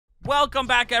Welcome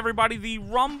back, everybody. The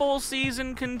Rumble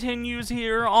season continues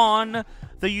here on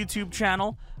the YouTube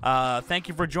channel. Thank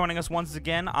you for joining us once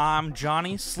again. I'm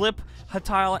Johnny. Slip,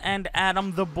 Htial, and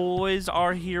Adam, the boys,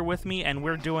 are here with me, and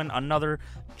we're doing another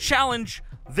challenge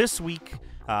this week.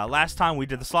 Last time we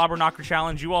did the Slobber Knocker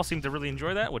Challenge. You all seemed to really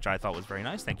enjoy that, which I thought was very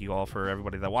nice. Thank you all for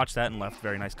everybody that watched that and left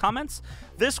very nice comments.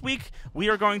 This week, we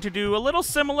are going to do a little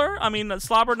similar. I mean, the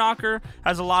Slobber Knocker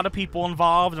has a lot of people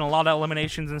involved and a lot of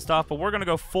eliminations and stuff, but we're going to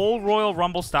go full Royal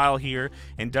Rumble style here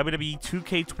in WWE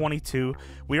 2K22.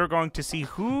 We are going to see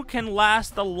who can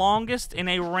last the longest in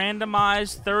a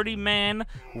randomized 30-man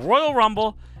Royal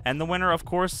Rumble, and the winner, of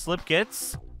course, Slip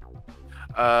gets...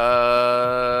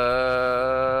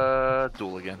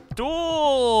 duel again.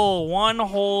 Duel! One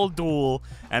whole duel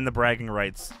and the bragging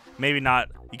rights. Maybe not.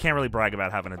 You can't really brag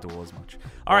about having a duel as much.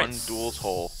 All right. One duel's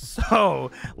whole.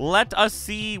 So, let us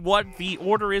see what the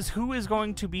order is. Who is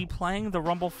going to be playing the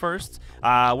Rumble first?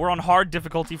 We're on hard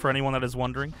difficulty for anyone that is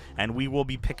wondering, and we will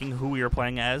be picking who we are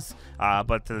playing as.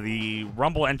 But the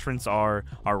Rumble entrants are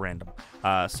random.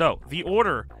 So, the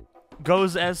order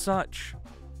goes as such.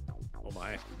 Oh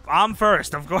my. I'm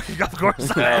first, of course. Of course.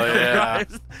 Hell yeah.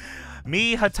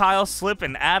 Me, Htial, Slip,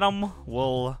 and Adam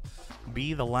will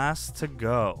be the last to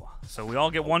go. So we all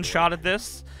get one shot at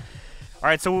this. All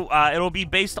right, so it'll be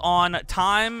based on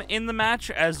time in the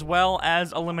match as well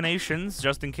as eliminations,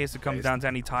 just in case it comes down to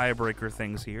any tiebreaker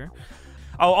things here.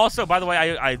 Oh, also, by the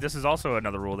way, this is also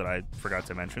another rule that I forgot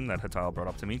to mention that Htial brought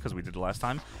up to me because we did it last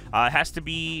time. It has to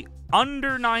be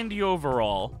under 90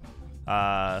 overall.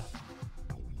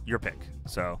 Your pick.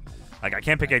 So, like, I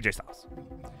can't pick AJ Styles.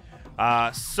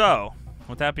 So,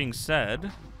 with that being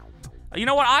said, you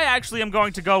know what? I actually am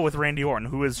going to go with Randy Orton,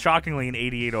 who is shockingly an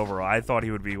 88 overall. I thought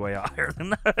he would be way higher than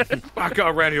that. I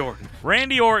got Randy Orton.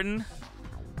 Randy Orton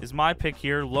is my pick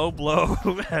here. Low blow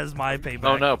as my payback.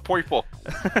 Oh, no. People.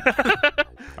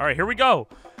 All right, here we go.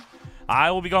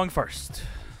 I will be going first.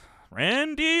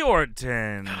 Randy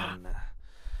Orton.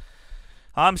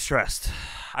 I'm stressed.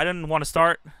 I didn't want to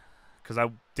start because I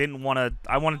didn't want to.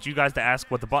 I wanted you guys to ask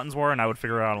what the buttons were, and I would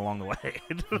figure it out along the way.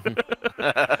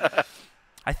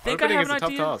 I think I have an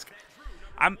idea. Tough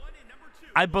task.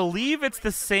 I believe it's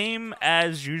the same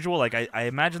as usual. Like I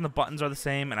imagine the buttons are the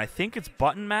same, and I think it's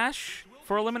button mash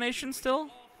for elimination still.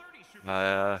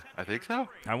 I think so.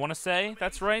 I want to say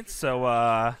that's right.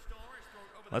 So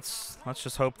let's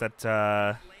just hope that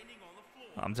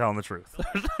I'm telling the truth.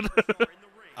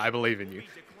 I believe in you.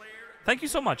 Thank you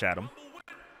so much, Adam.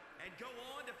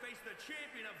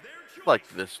 Like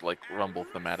this, like Rumble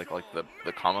thematic, like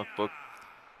the comic book.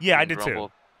 Yeah, I did Rumble.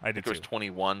 too. I did It was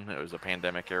 21. It was a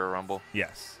pandemic era Rumble.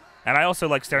 Yes. And I also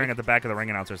like staring at the back of the ring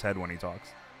announcer's head when he talks.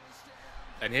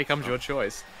 And here comes your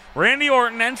choice. Randy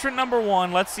Orton, entrant number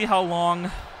 1. Let's see how long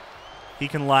he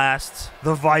can last.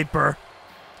 The Viper.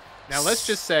 Now let's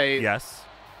just say Yes.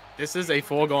 this is a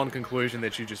foregone conclusion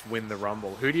that you just win the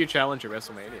Rumble. Who do you challenge at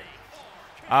WrestleMania?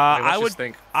 I would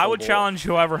full board. challenge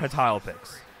whoever Htial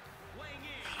picks.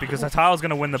 Because Htial's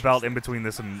going to win the belt in between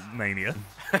this and Mania.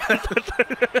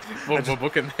 We're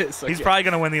booking this. He's probably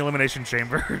going to win the Elimination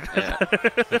Chamber. Yeah.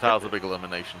 Htial's a big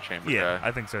elimination chamber Yeah, guy.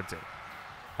 I think so too.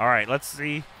 All right, let's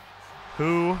see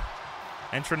who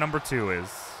entrant number 2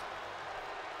 is.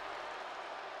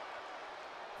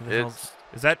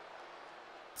 Is that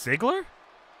Ziggler?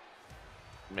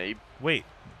 Maybe. Wait.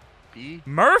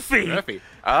 Murphy! Murphy.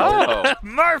 Oh.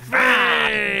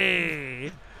 Murphy!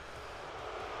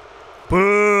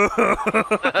 Boo!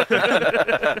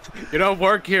 You don't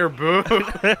work here, boo.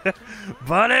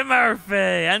 Buddy Murphy,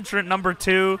 entrant number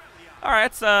 2. All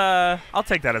right, I'll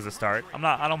take that as a start.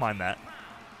 I don't mind that.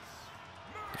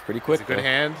 It's pretty quick. It's a good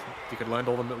hand. You could learn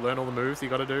all the moves you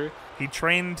got to do. He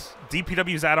trained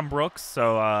DPW's Adam Brooks,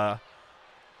 so I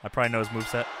probably know his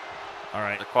moveset. All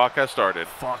right. The clock has started.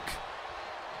 Fuck.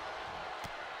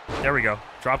 There we go.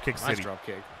 Dropkick City. Nice drop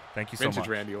kick. Thank you so Vintage much.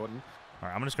 Randy Orton. All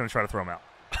right, I'm just going to try to throw him out.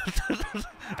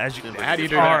 As you, How do you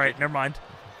do all that? right, never mind.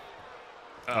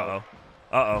 Uh-oh.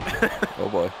 Uh-oh. Oh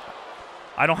boy.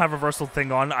 I don't have a reversal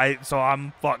thing on, so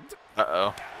I'm fucked.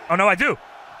 Uh-oh. Oh, no, I do.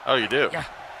 Oh, you do? Yeah.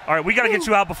 All right, we got to get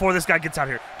you out before this guy gets out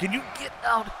here. Can you get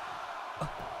out?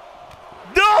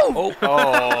 No!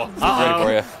 Oh. Oh. Ready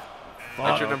for you.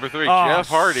 Entrant number 3, Oh, Jeff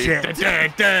Hardy. shit.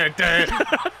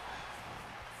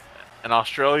 An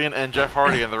Australian and Jeff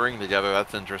Hardy in the ring together.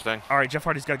 That's interesting. All right, Jeff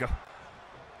Hardy's got to go.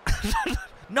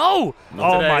 No!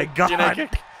 Not Oh, today. my God. G'day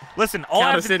kick. Listen, all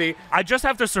Counter City. I just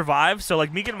have to survive, so,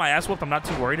 like, me getting my ass whooped, I'm not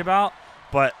too worried about.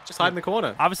 But Just hide in the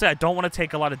corner. obviously, I don't want to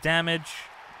take a lot of damage.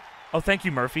 Oh, thank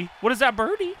you, Murphy. What is that,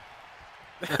 birdie?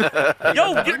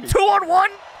 Yo, get 2-on-1?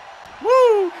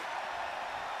 Woo!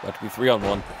 About to be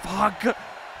 3-on-1. Fuck.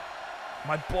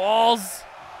 My balls.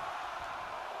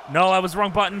 No, I was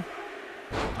wrong button.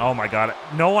 Oh my god.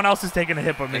 No one else is taking a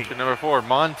hit but me. Entry number 4,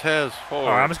 Montez forward.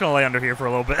 All right, I'm just going to lay under here for a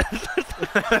little bit.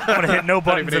 I'm going to hit no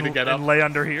buttons and lay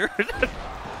under here.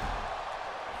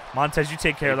 Montez, you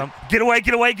take care of them. Get away,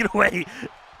 get away, get away.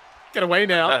 Get away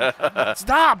now.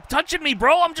 Stop touching me,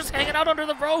 bro. I'm just hanging out under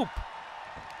the rope.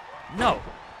 No.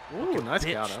 Ooh, nice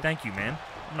Bitch. counter. Thank you, man.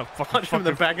 I'm going to Punch him in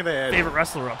the back of the head. favorite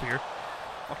wrestler up here.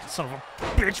 Fucking son of a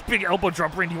bitch. Big elbow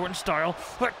drop, Randy Orton style.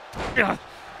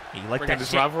 You like Bringing that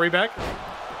this shit? rivalry back.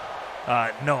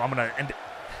 No, I'm going to end it.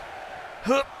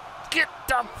 Huh. Get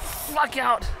the fuck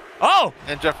out. Oh!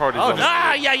 And Jeff Hardy's Oh, on it.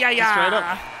 Ah, yeah, yeah, yeah. Straight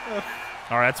up.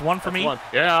 All right, that's one for me. One.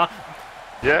 Yeah.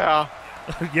 Yeah.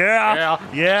 Yeah. Yeah.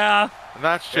 Yeah. And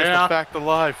that's just Yeah. a fact of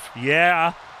life.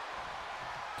 Yeah.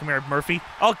 Come here, Murphy.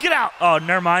 Oh, get out. Oh,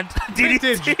 never mind.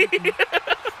 DDT.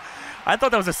 I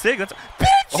thought that was a sig. That's bitch.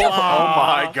 Oh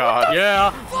my god.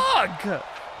 Yeah. Fuck.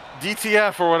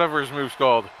 DTF or whatever his move's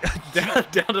called. down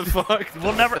to fuck.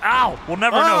 We'll never. Ow. We'll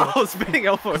never know. Oh, spinning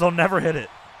elbow. Because I'll never hit it.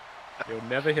 You'll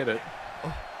never hit it.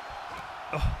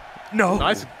 No.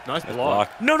 Nice Nice block.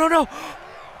 block. No, no, no.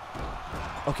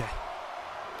 Okay.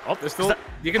 Oh, there's still. That-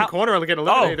 You can how- corner and get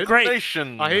eliminated. Oh, great.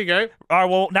 Nation. Oh, here you go. All right,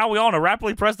 well, now we all know.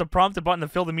 Rapidly press the prompted button to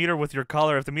fill the meter with your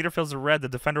color. If the meter fills with red, the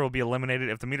defender will be eliminated.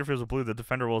 If the meter fills with blue, the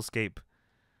defender will escape.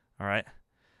 All right.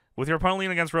 With your opponent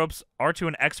leaning against ropes, R2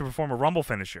 and X to perform a rumble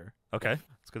finisher. Okay,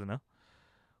 that's good to know.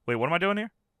 Wait, what am I doing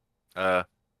here? Okay.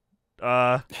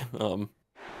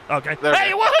 There Hey,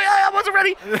 we go. what? I wasn't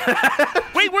ready.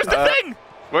 Wait, where's the thing?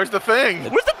 Where's the thing?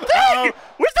 Where's the thing?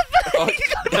 Where's the thing?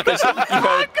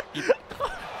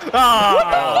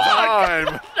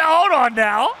 Time. Now, hold on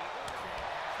now.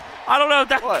 I don't know if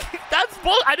that. What? That's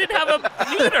bull. I didn't have a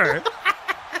meter.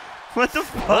 What the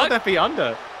Why would fuck? that be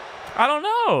under? I don't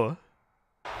know.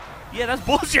 Yeah, that's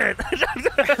bullshit.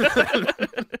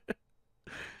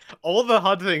 All the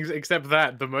hard things except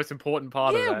that, the most important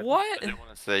part of Yeah, that. what? I did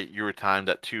want to say you were timed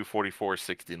at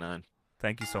 2:44.69.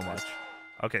 Thank you so much.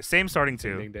 Okay, same starting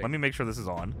Ding, two. ding, ding. Let me make sure this is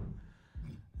on.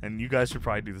 And you guys should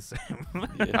probably do the same.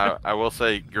 Yeah. I will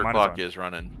say your Mine is clock on. is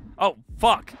running. Oh,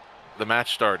 fuck. The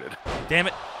match started. Damn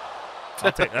it.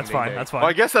 I'll take. That's Ding, fine. ding. That's Well, I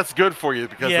fine. guess that's good for you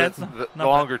because Yeah, it's it's not- the not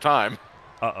longer time.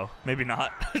 Uh-oh. Maybe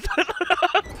not.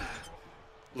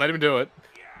 Let him do it.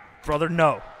 Brother,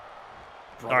 no.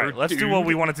 All right, Brother, let's do what dude.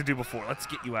 we wanted to do before. Let's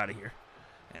get you out of here.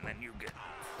 And then you get...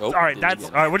 Oh, All right, did it that's... All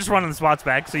again. right, we're just running the spots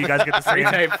back so you guys get the same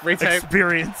Retape.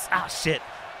 experience. Ah, shit.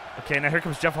 Okay, now here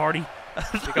comes Jeff Hardy.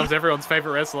 Here comes everyone's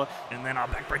favorite wrestler. And then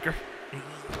backbreaker.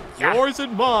 Yeah. Yours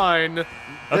and mine.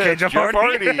 Okay, It's Jeff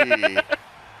Hardy.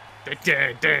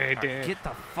 Get Get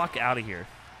the fuck out of here.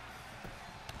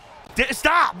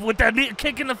 Stop with that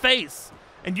kick in the face.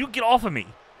 And you get off of me.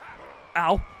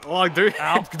 Ow. Oh, dude.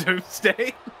 Ow.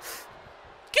 Doomsday.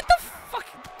 Get the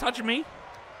fuck touching me.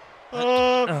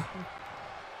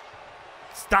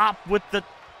 Stop with the...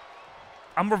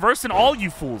 I'm reversing all you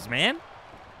fools, man.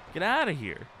 Get out of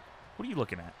here. What are you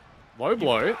looking at? Low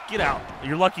blow. Get out.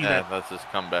 You're lucky Yeah, that... that's his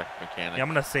comeback mechanic. Yeah, I'm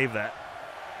going to save that.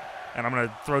 And I'm going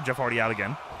to throw Jeff Hardy out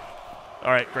again.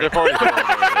 All right, great. Jeff Hardy's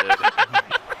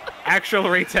eliminated. Actual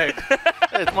retake.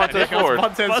 Hey, it's Montez Here comes Ford.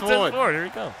 Montez Montez Ford. Ford. Here we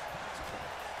go.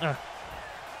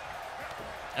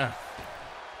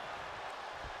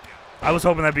 I was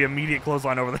hoping that'd be immediate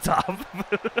clothesline over the top.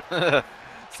 Jeff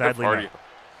Sadly, Hardy not.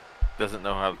 doesn't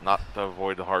know how not to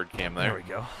avoid the hard cam There there. we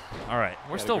go. All right,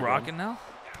 we're Got a still good one. rocking now.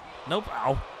 Nope.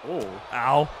 Ow. Oh.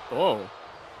 Ow. Oh.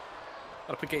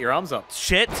 Gotta get your arms up.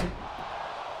 Shit.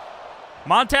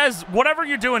 Montez, whatever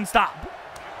you're doing, stop.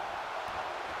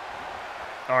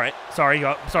 All right. Sorry.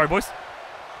 Sorry, boys.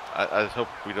 I just hope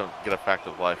we don't get a fact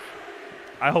of life.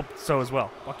 I hope so as well.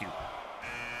 Fuck you.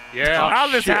 Yeah. How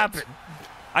did this shit. happen?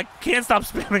 I can't stop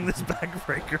spamming this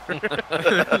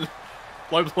backbreaker.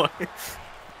 Low blow.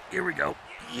 Here we go.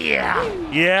 Yeah.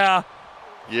 Yeah.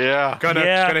 Yeah.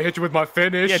 Gonna hit you with my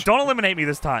finish. Yeah, don't eliminate me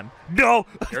this time. No.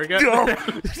 Here we go. No.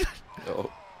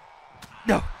 Oh.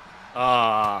 No.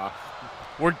 Ah.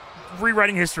 We're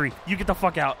rewriting history. You get the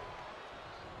fuck out.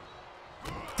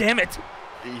 Damn it.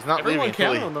 He's not Everyone leaving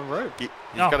until counted on the rope. he's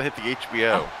No. got to hit the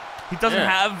HBO. He doesn't Yeah.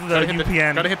 have the Gotta hit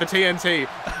UPN. Gotta hit the TNT.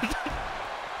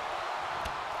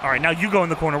 All right, now you go in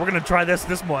the corner. We're going to try this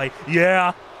way.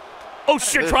 Yeah. Oh,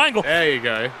 shit, triangle. There you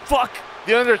go. Fuck.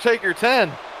 The Undertaker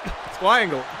 10.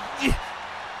 Triangle.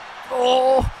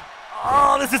 Oh.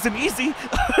 Oh, this isn't easy.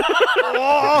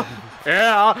 Oh.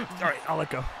 Yeah. All right, I'll let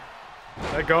go.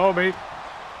 Let go of me.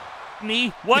 Knee.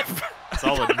 What?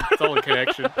 Solid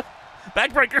connection.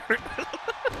 Backbreaker.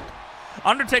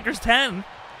 Undertaker's 10.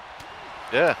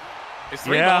 Yeah. Is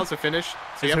 3 Yeah. miles a finish?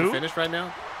 So you Is have who? a finish right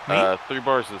now? Me? 3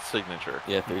 bars is signature.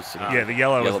 Yeah, 3 seconds. Yeah, the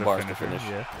yellow is the bar's finisher. the finish.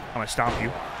 Yeah. I'm going to stomp you.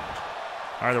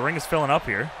 All right, the ring is filling up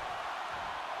here.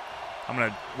 I'm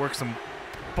going to work some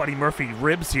Buddy Murphy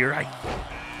ribs here.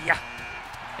 Yeah.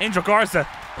 Angel Garza.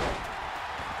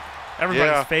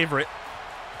 Everybody's favorite.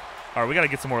 All right, we got to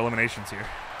get some more eliminations here.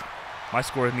 My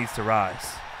score needs to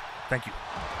rise. Thank you.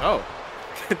 Oh.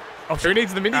 Who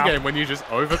needs the minigame when you just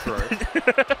overthrow?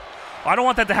 I don't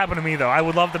want that to happen to me, though. I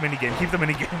would love the minigame. Keep the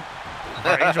minigame.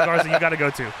 All right, Angel Garza, you got to go,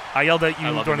 too. I yelled at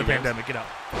you during the pandemic. Get out.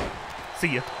 See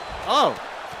ya. Oh.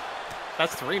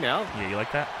 That's 3 now. Yeah, you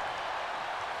like that?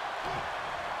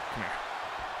 Come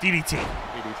here. DDT.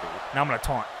 Now I'm going to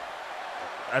taunt.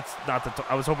 That's not the...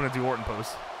 I was hoping to do Orton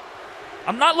pose.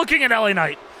 I'm not looking at LA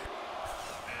Knight.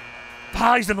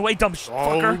 He's in the way, dumb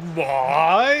fucker.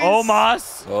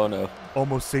 Omos. Oh, no.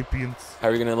 Homo sapiens. How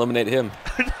are you going to eliminate him?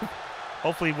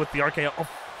 Hopefully with the RKO. Oh,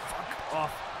 fuck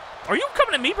off. Are you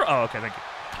coming at me, bro? Oh, okay, thank you.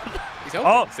 He's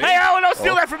helping, oh, see? hey, Alan, don't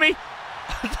steal that from me.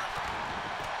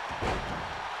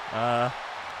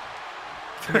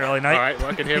 Come here, LA Knight. All right,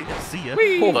 working him. See ya.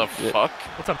 What the fuck?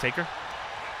 What's up, Taker?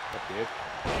 That's weird.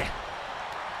 Yeah.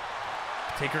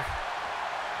 Taker.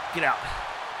 Get out.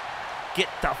 Get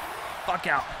the fuck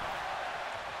out.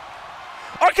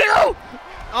 RKO!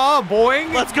 Oh,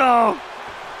 boing. Let's go.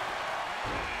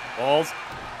 Balls.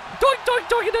 Doink, doink,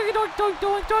 doink, doink, doink, doink,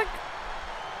 doink, doink.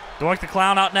 Doink the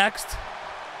clown out next.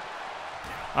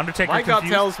 Undertaker My gut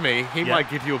confused. tells me he might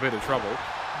give you a bit of trouble.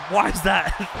 Why is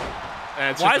that?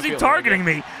 Why is he targeting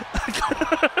me?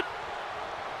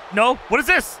 No. What is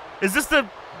this? Is this the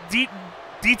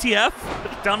DTF?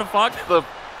 Down the fuck? The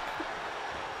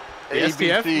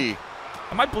STF? ABC.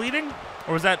 Am I bleeding?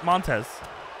 Or was that Montez?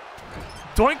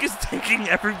 Doink is taking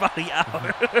everybody out.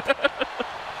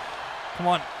 Come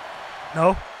on.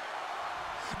 No.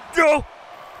 No.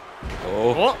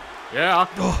 Oh. Yeah.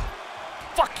 Oh.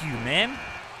 Fuck you, man.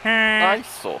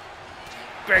 Nice.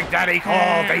 Big Daddy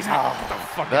call. Face off. Get the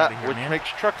fuck out That of here, which man. makes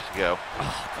trucks go.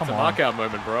 Oh, It's come a on. markout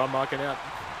moment, bro. I'm marking out.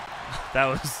 That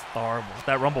was horrible.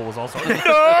 That Rumble was also...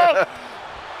 No!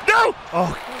 No!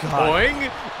 Oh, God.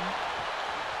 Boing.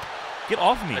 Get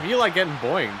off me. And you like getting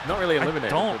boinged. Not really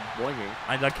eliminated, don't. but boinging.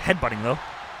 I like headbutting, though.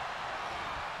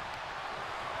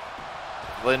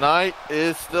 The night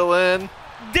is still in.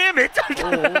 Damn it! Try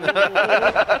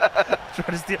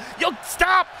to steal. Yo,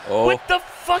 stop! Oh. With the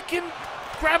fucking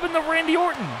grabbing the Randy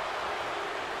Orton.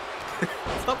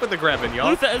 Stop with the grabbing,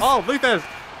 y'all. Luthez. Oh, Luthez.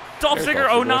 Dolph There's Ziggler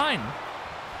Dolph 09.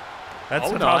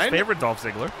 That's 09? Natal's favorite Dolph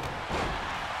Ziggler.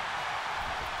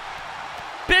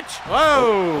 Bitch!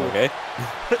 Whoa. Okay.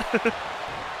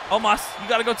 Omos, you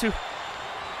gotta go too.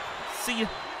 See ya.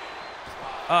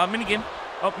 Minigame.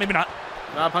 Oh, maybe not.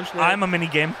 Nah, punch me. I'm a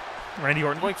minigame. Randy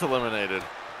Orton. Points eliminated.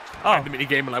 I'm Oh, the mini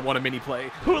game and I want a mini play.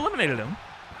 who eliminated him?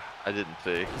 I didn't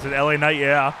see. Is it LA Knight?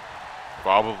 Yeah.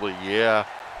 Probably, yeah.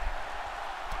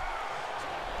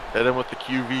 Hit him with the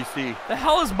QVC. The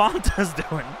hell is Montez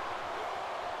doing?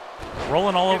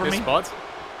 Rolling all over His me? spot.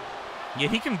 Yeah,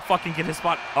 he can fucking get his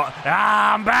spot.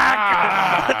 I'm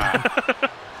back!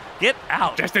 Get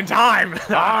out. Just in time.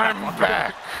 I'm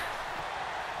back.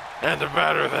 And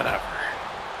better than ever.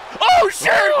 Oh,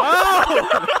 shit!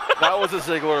 That was a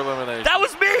Ziggler elimination. That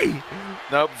was me!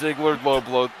 Nope, Ziggler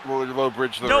low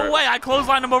bridge the No rip. way, I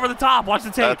clotheslined him over the top. Watch the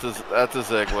tape. That's a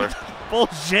Ziggler.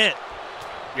 Bullshit.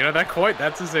 You know that quote?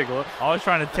 That's a Ziggler. Always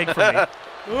trying to take from me.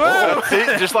 Oh, see,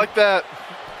 just like that.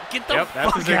 Get the Yep, that's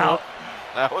a fuck Ziggler. out.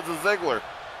 That was a Ziggler.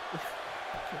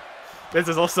 This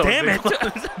is also Damn a it.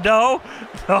 Ziggler. No.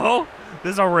 No.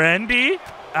 This is a Randy.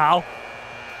 Ow.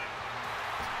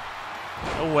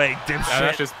 No way, Nah,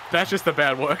 dipshit. that's just the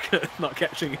bad work. Not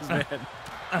catching his man.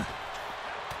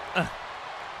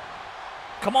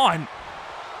 Come on.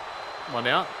 Come on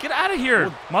now. Get out of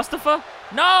here. Mustafa?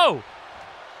 No.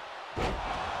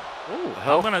 Ooh.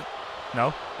 I'm gonna.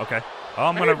 No. Okay. Oh,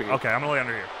 I'm Maybe. gonna. Okay, I'm gonna lay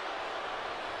under here.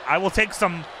 I will take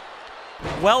some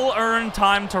well-earned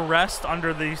time to rest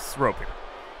under this rope here.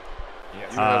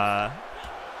 Yes. You have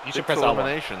You 6 should press R1.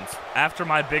 eliminations. After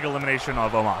my big elimination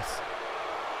of Omos.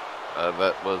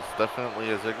 That was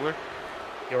definitely a Ziggler.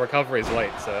 Your recovery is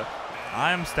late, sir.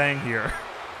 I am staying here.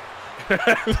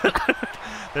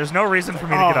 There's no reason for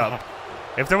me to get up.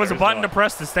 If there was a There's button not. to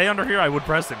press to stay under here, I would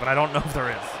press it, but I don't know if there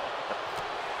is.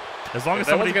 As long If as someone's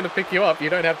somebody... going to pick you up, you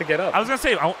don't have to get up. I was going to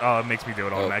say... Oh, it makes me do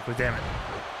it automatically. Damn it.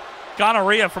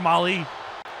 Gonorrhea from Ali.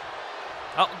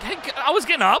 Oh, hey, I was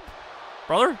getting up,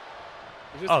 brother.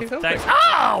 You just Oh, keep helping. thanks.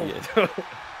 Ow! Yeah.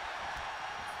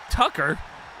 Tucker.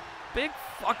 Big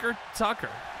fucker Tucker.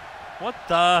 What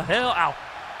the hell? Ow.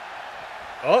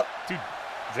 Oh, Dude,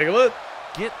 Ziggler.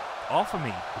 get off of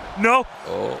me. No.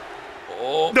 Oh.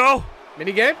 Oh. No.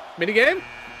 Mini game? Mini game?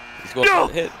 He's going for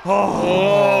the hit.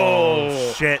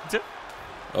 Oh, shit.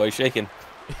 Oh, he's shaking.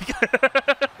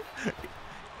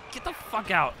 Get the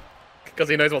fuck out. Because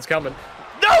he knows what's coming.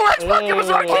 No, X-Pac, it was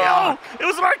an RKO! It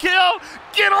was an RKO!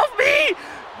 Get off me!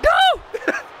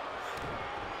 No!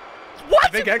 What? I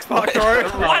think X-Pac throw it.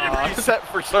 Why did we Reset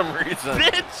for some reason.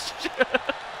 bitch?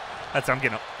 That's how I'm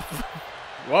getting up.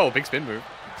 Whoa, big spin move.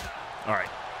 All right,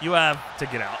 you have to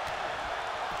get out.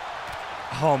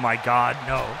 Oh my God,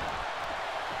 no.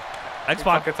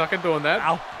 X-Pac. It's fucking doing that.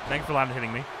 Ow. Thank you for not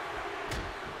hitting me.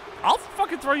 I'll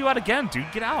fucking throw you out again,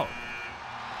 dude. Get out.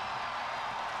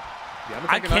 Yeah,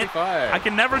 I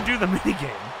can never do the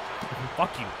minigame.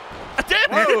 Fuck you. Damn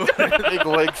it! Big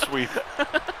leg sweep.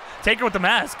 Take her with the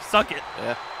mask. Suck it.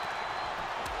 Yeah.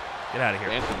 Get out of here.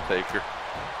 Phantom taker.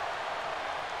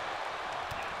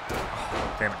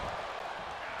 Damn it.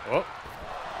 Oh.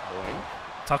 Boing.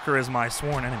 Tucker is my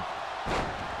sworn enemy.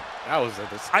 That was a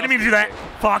disgusting I didn't mean to do that. kick.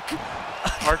 Fuck.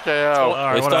 RKO. All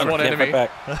right, Waste whatever. time, One can't enemy. fight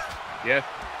back. Yeah.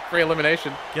 Free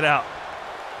elimination. Get out.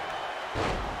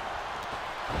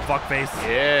 Fuck face.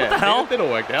 Yeah. What the hell? It all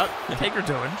worked out. Take her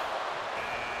doing.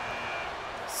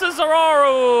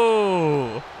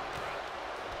 Cesaro.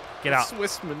 Get out.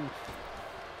 Swissman.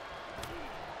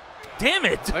 Damn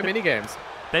it. No mini games.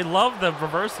 They love the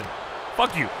reversing.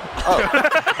 Fuck you.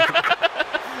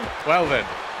 Well then.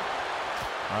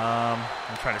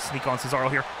 I'm trying to sneak on Cesaro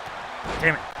here.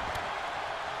 Damn it.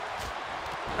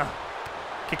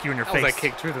 Kick you in your That face. was a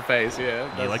kick through the face, yeah.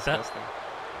 You like that? disgusting.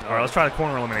 No. All right, let's try the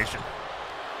corner elimination.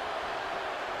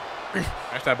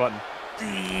 Mash that button.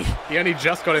 He only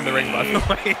just got in the ring, by the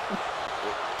way.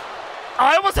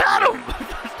 I almost had him!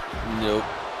 Nope.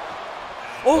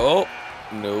 Oh. Oh,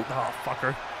 nope. Oh,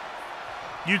 fucker.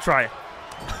 You try it.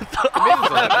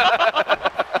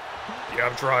 Yeah,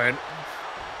 I'm trying.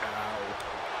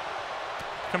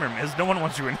 Come here, Miz. No one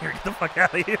wants you in here. Get the fuck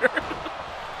out of here.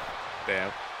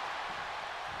 Damn.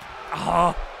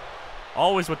 Oh,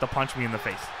 always with the punch me in the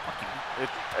face. Fuck you.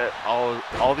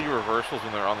 All the reversals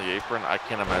when they're on the apron, I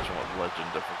can't imagine what legend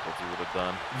difficulty would have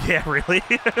done. Yeah, really?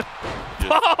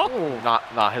 Just Oh.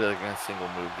 not hit a single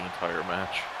move the entire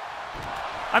match.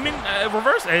 I mean,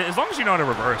 reverse, as long as you know how to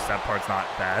reverse, that part's not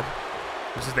bad.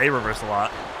 It's just they reverse a lot.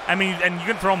 I mean, and you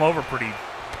can throw them over pretty,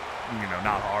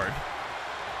 not hard.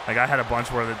 Like, I had a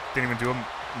bunch where they didn't even do a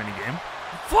mini game.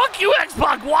 Fuck you,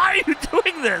 X-Pac! Why are you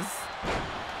doing this?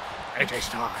 AJ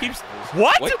Styles. Keeps.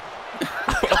 What? What?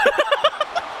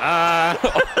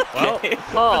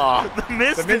 Well, The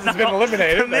Miz, The Miz has been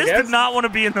eliminated, The Miz I guess. did not want to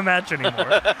be in the match anymore.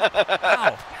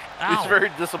 Ow. Ow. He's very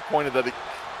disappointed that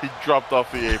he dropped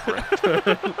off the apron.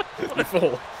 what a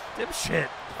fool. Dipshit.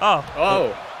 Oh.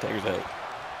 Oh. Taker's out.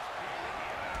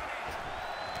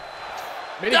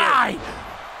 Minigame. Die!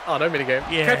 Oh, no minigame.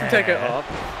 Yeah. Catch and take it off.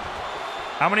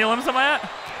 How many elims am I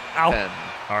at? Ow. 10.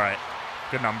 All right.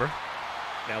 Good number.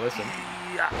 Now listen.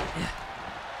 Yeah.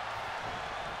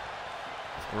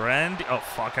 Randy. Oh,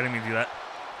 fuck. I didn't mean to do that.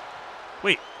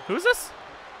 Wait. Who's this?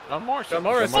 John Morrison. John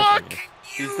Morrison. Fuck!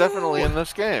 He's definitely in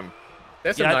this game.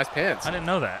 There's some Yeah, nice pants. I didn't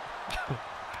know that.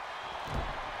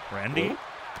 Randy? Ooh.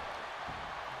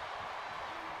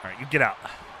 All right, you get out.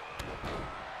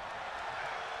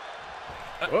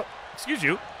 Oh, Excuse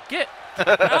you. Get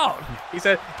out. he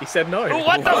said no.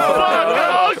 What the fuck?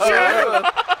 Oh,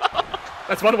 shit.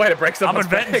 That's one way to break I'm someone's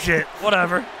inventing back. shit.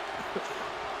 Whatever.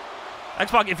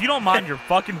 Xbox, if you don't mind your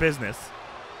fucking business.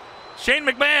 Shane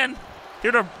McMahon,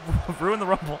 here to ruin the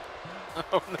Rumble.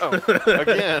 Oh no!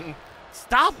 Again,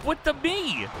 Stop with the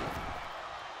me.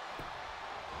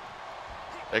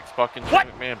 X-Pac and What?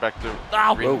 Shane McMahon back to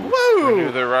Ow.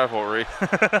 renew their rivalry.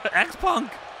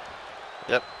 X-Punk.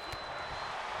 Yep.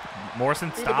 Morrison,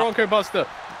 Do the stop. Bronco Buster.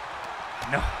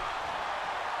 No. All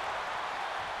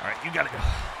right, you gotta go.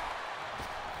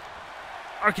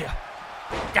 RKO.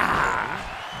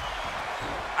 Ah.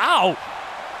 Ow.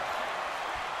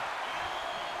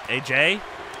 AJ,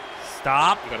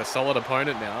 stop. You got a solid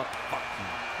opponent now.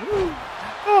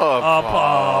 Oh,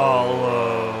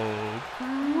 Apollo.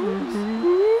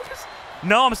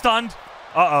 No, I'm stunned.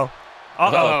 Uh-oh.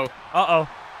 Uh-oh. Uh-oh.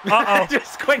 Uh-oh.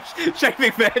 Just quick, Shane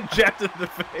McMahon jabbed in the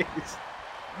face.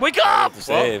 Wake up! The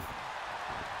save.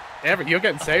 Everett, you're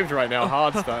getting saved right now,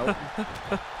 hard style.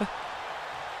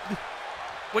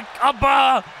 Wake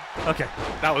up! Okay.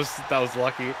 That was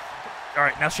lucky. All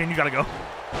right, now Shane, you gotta go.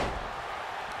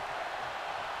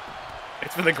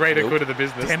 It's for the greater Nope. good of the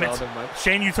business. Damn now, it. never mind.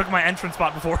 Shane, you took my entrance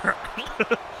spot before.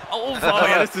 Oh, Oh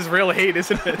yeah, this is real heat,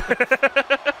 isn't it?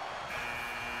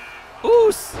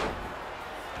 Oos!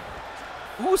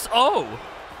 Oos, oh!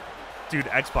 Dude,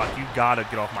 Xbox, you gotta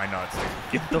get off my nuts,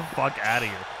 dude. Get the fuck out of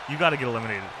here. You gotta get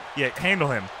eliminated. Yeah, handle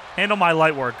him. Handle my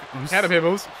light work. Oos. Out of here,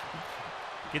 Moose.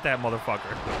 Get that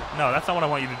motherfucker. No, that's not what I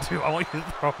want you to do. I want you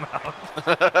to throw him out.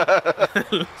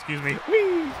 Excuse me.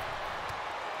 Whee!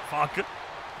 Fuck.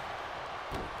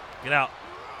 Get out.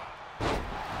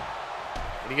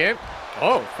 Any game?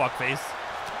 Oh, Fuck face.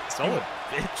 solid.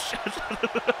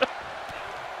 Bitch.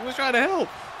 He was trying to help.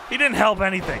 He didn't help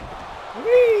anything.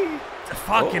 Whee!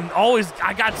 Fucking always.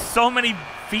 I got so many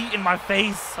feet in my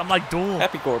face. I'm like dual.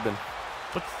 Happy Corbin.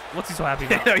 What's he so happy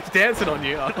about? He's dancing on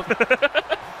you.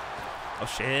 Oh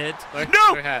shit.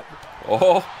 No hat.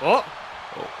 Oh. Oh,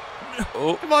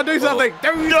 Oh. come on, do something.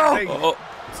 Do No. something. Oh.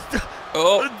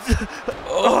 Oh.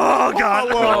 Oh god.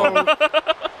 Whoa.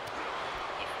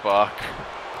 Fuck.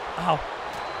 Ow.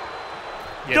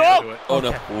 Yeah, No. now do it. Oh Okay.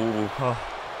 no. Ooh. Oh.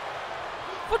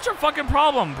 What's your fucking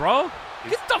problem, bro?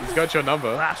 Get the He's got your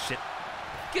number. ah shit.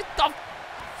 Get the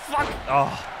fuck. Oh.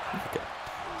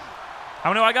 How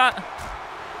many do I got?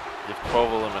 You have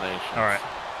 12 eliminations. All right.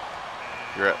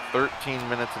 You're at 13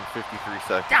 minutes and 53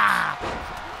 seconds. Ah.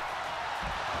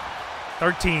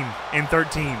 13 in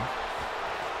 13.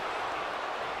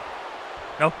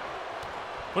 No.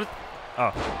 What is?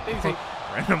 Oh. Easy.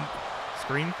 Random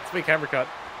screen. It's me camera cut.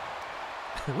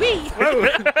 Wee. Whoa.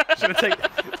 Should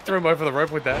have threw him over the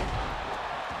rope with that.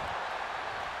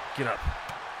 Get up.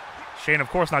 Shane, of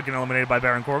course, not getting eliminated by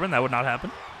Baron Corbin. That would not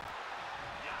happen.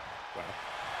 Wow.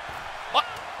 What?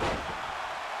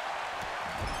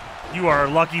 You are a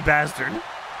lucky bastard. Get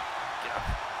up.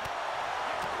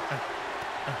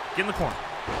 Get in the corner.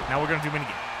 Now we're going to do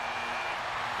minigame.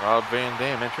 Rob Van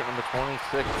Dam, entrant number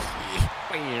 26.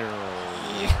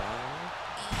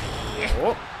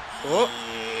 Oh. Oh.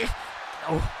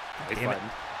 Oh, He's damn it. fighting.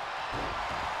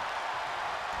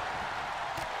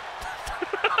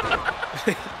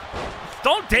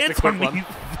 Don't dance quick on me, one. you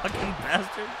fucking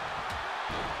bastard.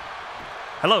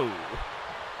 Hello.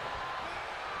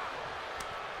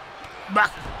 Bah.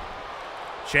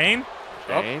 Shane?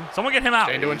 Shane. Someone get him out.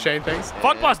 Shane doing Shane things.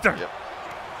 Fuckbuster. Yep.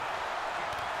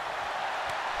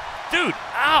 Dude,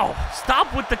 ow.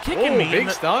 Stop with the kicking Oh, me. big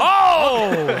stun. Oh!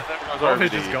 There goes Oh, he's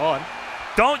RVD. just gone.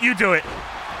 Don't you do it.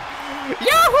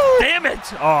 Yahoo! Damn it.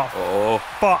 Oh, Oh.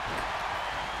 fuck.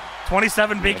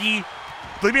 27, Biggie.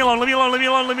 Leave me alone, leave me alone, leave me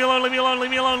alone, leave me alone, leave me alone,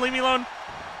 leave me alone, leave me alone.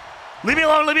 Leave me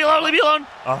alone, leave me alone, leave me alone.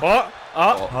 Oh,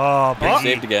 oh. Oh, Big Biggie.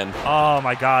 saved again. Oh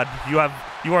my God,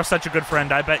 you are such a good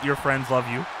friend. I bet your friends love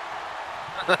you.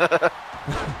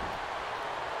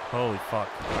 Holy fuck!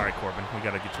 All right, Corbin, we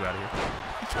gotta get you out of here.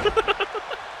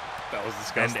 That was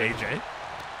And disgusting. AJ,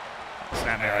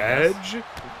 snap there, I guess. Edge.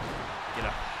 Get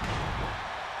up.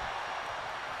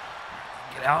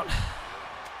 Get out.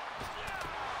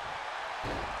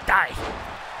 Die.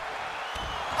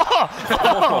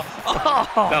 Oh,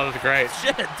 That was great.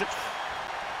 shit.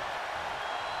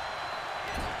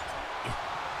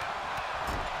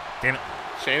 Damn it.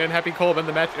 Shane and Happy Corbin,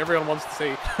 the match everyone wants to see.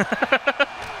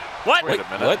 What? Wait a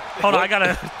minute. What? Hold on, I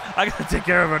gotta take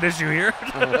care of an issue here.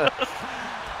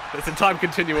 It's a time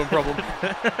continuum problem. Rey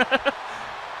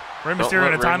Don't Mysterio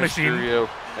in let a Rey time machine. Mysterio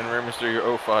and Rey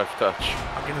Mysterio 05 touch.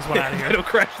 I'll get this one out of here. It'll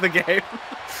crash the game.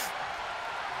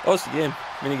 Oh, it's the game.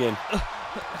 Mini game.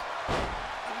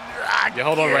 Yeah,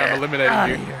 hold on, Ray. I'm eliminating Out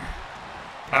you. of here.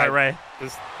 All right, Ray.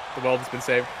 The world has been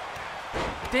saved.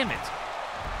 Damn it.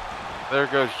 There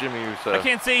goes Jimmy Uso. I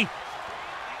can't see.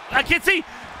 I can't see.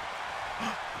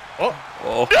 Oh,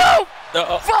 Oh. No!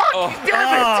 Oh. Fuck! Oh.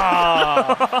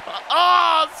 Damn it!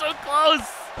 Oh, so close.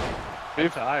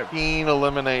 15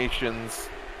 eliminations.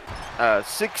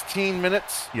 16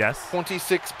 minutes, Yes.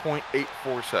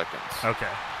 26.84 seconds. Okay.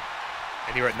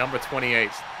 and you're at number 28.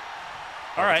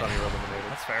 All right. By the time you're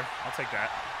eliminated. That's fair. I'll take that.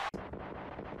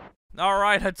 All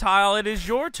right, Htial, it is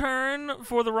your turn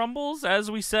for the Rumbles. As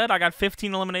we said, I got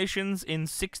 15 eliminations in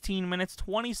 16 minutes,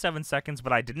 27 seconds,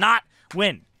 but I did not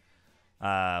win,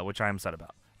 which I am sad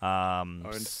about.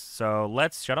 So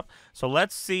let's shut up. So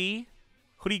let's see.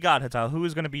 Who do you got, Htial? Who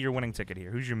is going to be your winning ticket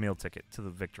here? Who's your meal ticket to the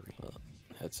victory?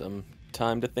 Had some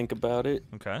time to think about it,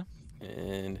 Okay.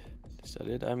 and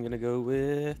decided I'm gonna go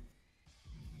with.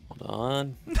 Hold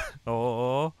on.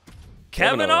 Oh,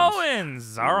 Kevin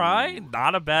Owens. All right.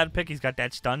 Not a bad pick. He's got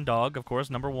that stun dog, of course,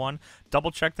 number one.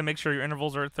 Double check to make sure your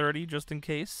intervals are at 30, just in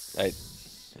case. I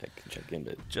can check in,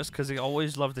 but Just because he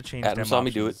always loved to change Adam them saw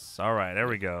me do it. options. All right, there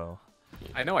we go.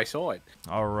 I know, I saw it.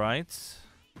 All right.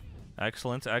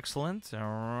 Excellent, excellent. All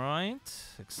right.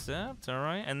 Accept. All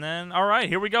right. And then, all right,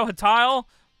 here we go, Htial.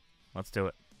 Let's do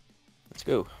it. let's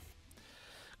go.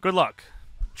 Good luck,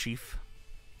 Chief.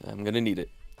 I'm gonna need it.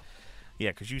 Yeah,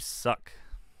 because you suck.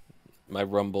 My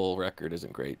Rumble record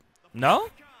isn't great. No?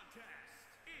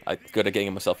 I'm good at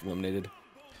getting myself eliminated.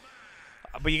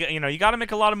 But you know, you got to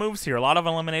make a lot of moves here. A lot of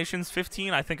eliminations.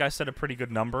 15. I think I said a pretty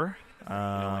good number. You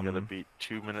only got to beat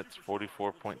 2 minutes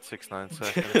 44.69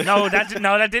 seconds. No,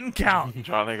 that didn't count.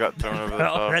 Johnny got thrown over the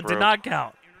top that did rope. not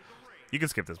count. You can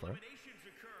skip this part.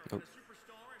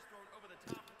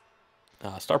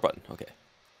 Start button. Okay.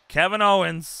 Kevin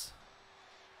Owens,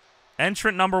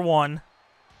 entrant number 1,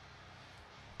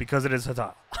 because it is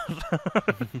Htial.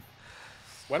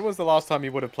 When was the last time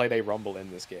you would have played a Rumble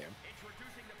in this game?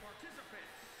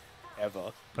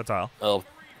 Ever. Htial. Oh,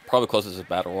 probably closest is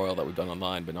Battle Royale that we've done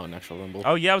online, but not an actual Rumble.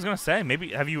 Oh yeah, I was gonna say maybe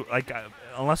have you like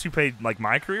unless you played like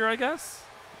my career, I guess.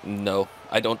 No,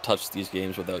 I don't touch these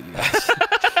games without you guys.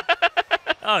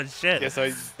 Oh shit. Yeah,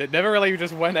 so it never really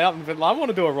just went out and been, I want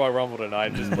to do a Royal Rumble tonight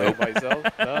and just play it myself.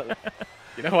 No,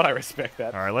 you know what? I respect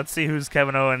that. All right, let's see who's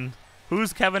Kevin Owens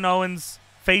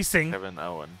facing Kevin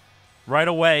Owen. right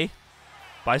away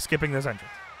by skipping this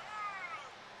entrance.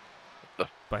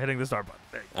 By hitting the start button.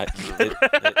 There you go.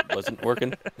 It wasn't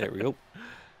working. There we go.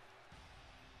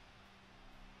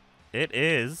 It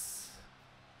is.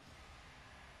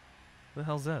 What the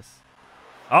hell's this?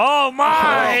 Oh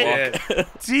my! Oh,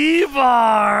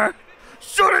 T-Bar!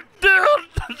 Shut it down!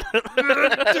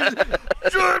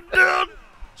 Shut him down!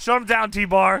 Shut him down,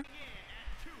 T-Bar.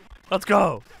 Let's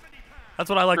go. That's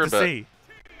what I like to see.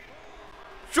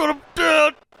 Shut him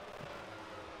down!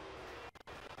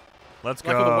 Let's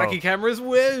go. Like all the wacky cameras.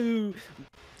 Woo!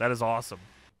 That is awesome.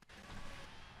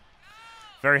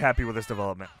 Very happy with this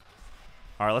development.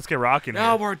 All right, let's get rocking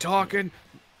Now here. we're talking.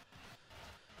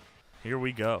 Here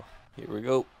we go. Here we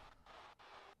go.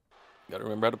 Gotta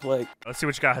remember how to play. Let's see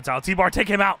what you got, Htial. T-Bar, take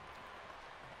him out.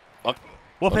 Fuck.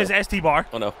 Whoop his ass, T-Bar.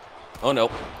 Oh no. Oh no.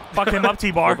 Fuck him up,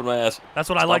 T-Bar. Open my ass. That's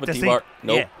what I Stop like it, to see. T-Bar.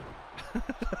 Nope. Yeah.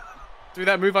 Do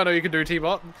that move I know you can do,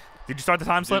 T-Bot. Did you start the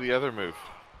time Do slip? the other move.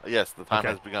 Yes, the time Okay.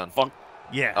 has begun. Fuck.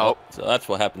 Yeah. Oh, So that's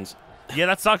what happens. Yeah,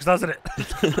 that sucks, doesn't it?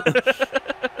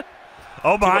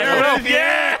 Oh my! T-Bar.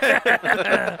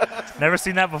 Yeah! Never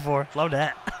seen that before. Love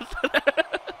that.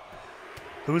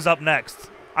 Who's up next?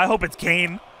 I hope it's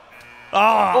Kane.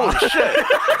 Oh! holy shit!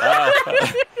 Wow.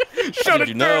 Shut Did it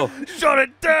you know? down! Shut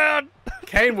it down!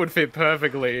 Kane would fit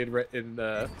perfectly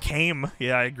in Came.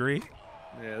 Yeah, I agree.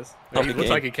 yes. Help He me, looks Kane.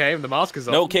 like he came. The mask is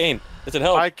on. No, Kane. Does it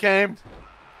help? I came.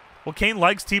 Well, Kane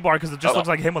likes T-Bar because it just looks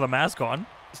like him with a mask on.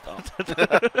 Stop.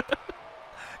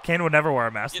 Kane would never wear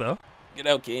a mask, though. Get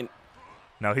out, Kane.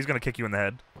 No, he's going to kick you in the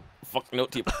head. Fuck. No,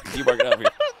 T-Bar, get out of here.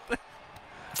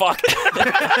 Fuck.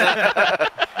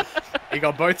 He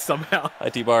got both somehow. Hi,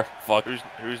 T-Bar. Fuck.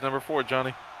 Who's number 4,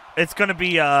 Johnny? It's going to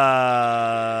be the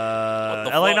LA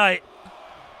fuck? Knight.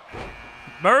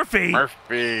 Murphy.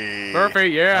 Murphy, That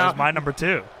yeah. was my number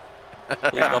 2.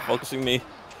 Please stop focusing me.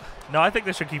 No, I think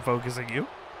they should keep focusing you.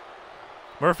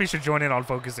 Murphy should join in on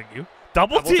focusing you.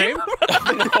 Double Double team?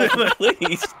 Oh,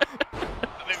 please.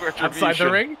 Outside the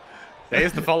ring.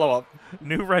 There's the follow-up.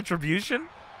 New retribution?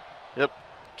 Yep.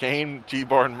 Kane,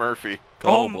 T-Bar, and Murphy.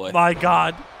 Oh, boy. my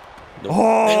God. Nope.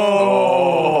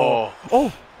 Oh.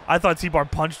 Oh. I thought T-Bar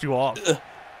punched you off.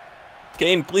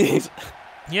 Kane, please.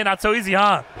 Yeah, not so easy,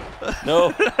 huh?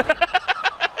 No.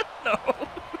 No.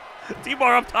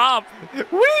 T-Bar up top.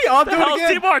 Wee! I'll do The it hell's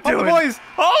again. T-Bar On the doing? boys.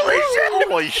 Holy shit.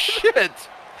 Holy shit!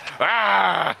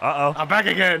 Ah! Uh-oh. I'm back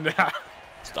again.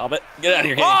 Stop it. Get out of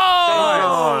here, Kane.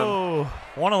 Oh!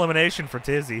 One elimination for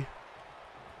Tizzy.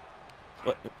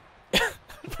 What?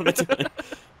 What am I doing?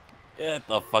 Get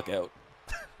the fuck out.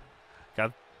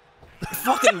 God.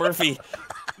 Fucking Murphy.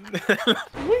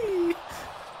 Wee!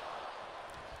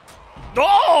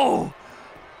 Oh!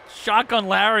 Shotgun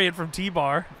lariat from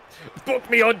T-Bar. Book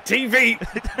me on TV.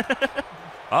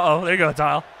 Uh-oh. There you go,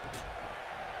 Htial.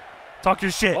 Talk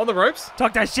your shit. On the ropes.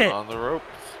 Talk that shit. On the ropes.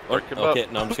 Oh, Work him okay,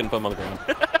 up. no, I'm just gonna put him on the ground.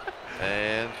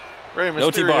 And Rey Mysterio.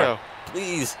 No T-Bar.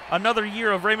 Please. Another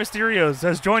year of Rey Mysterio's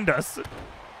has joined us.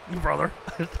 Brother.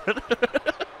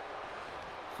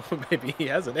 Maybe he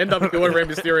hasn't. End up doing Rey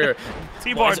Mysterio. Why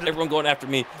T-Bar is everyone going after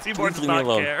me? T-Bar Please does leave me not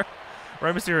alone. care.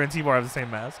 Rey Mysterio and T-Bar have the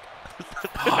same mask.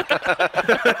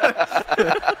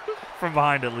 From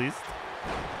behind, at least.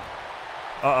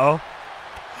 Uh-oh.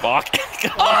 Fuck.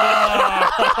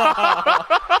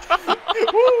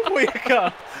 Woo! We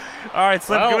got. All right,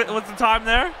 Slip, Well- give it, what's the time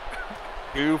there?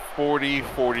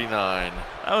 2:40.49.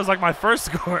 That was like my first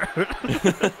score.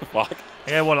 Fuck.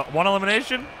 Yeah, what, one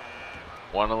elimination?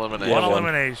 One elimination. One one.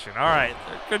 elimination. All right.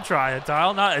 Good try,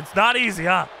 Htial. It's not easy,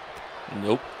 huh?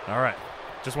 Nope. All right.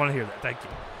 Just want to hear that. Thank you.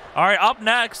 All right, up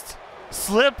next,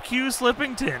 Slip Q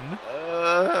Slippington.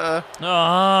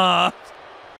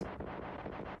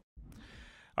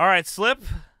 All right, Slip,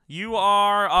 You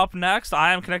are up next.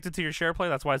 I am connected to your share play.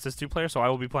 That's why it says 2-player, so I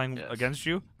will be playing against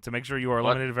you to make sure you are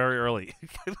eliminated very early.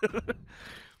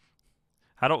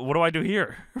 What do I do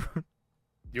here?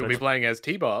 You'll be playing as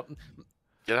T-Bop.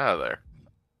 Get out of there.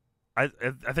 I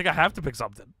think I have to pick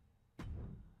something.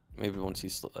 Maybe once you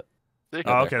slip.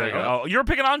 Oh, okay, there you go. Oh, you're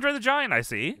picking Andre the Giant, I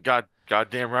see.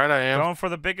 Goddamn right I am. Going for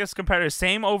the biggest competitor.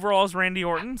 Same overall as Randy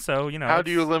Orton, so, you know. How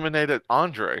do you eliminate it,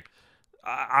 Andre?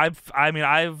 I've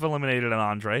eliminated an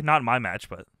Andre. Not in my match,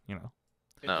 but, you know.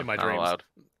 No, in my not dreams. allowed.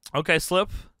 Okay, Slip.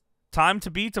 Time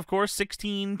to beat, of course,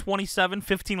 16, 27,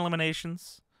 15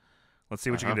 eliminations. Let's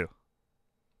see what you can do.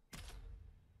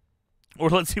 Or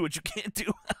let's see what you can't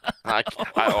do. I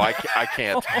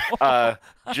can't.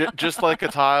 Just like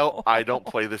Htial, I don't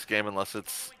play this game unless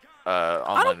it's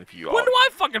online with you all. When do I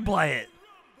fucking play it?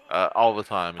 All the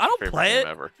time. It's I don't your favorite play game it.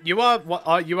 Ever.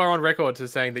 You are on record to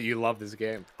saying that you love this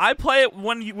game. I play it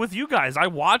with you guys. I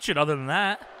watch it other than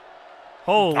that.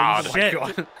 Holy shit. Oh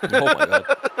my God. Oh my god.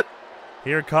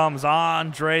 Here comes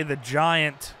Andre the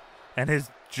Giant and his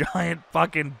giant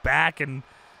fucking back and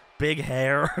big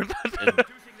hair. And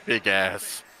big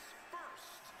ass.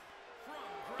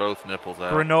 Both nipples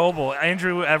out. Grenoble,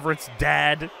 Andrew Everett's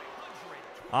dad.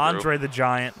 Andre the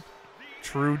Giant.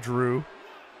 True Drew.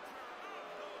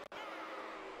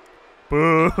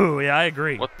 Boo. Yeah, I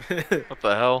agree. What the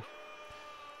hell?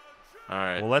 All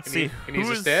right. Well, let's see. Can you use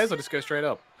the stairs or just go straight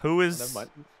up? Who Never is mind.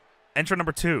 entrant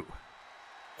number 2?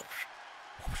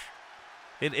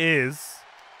 It is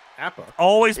Appa.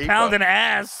 always Appa. pounding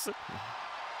ass.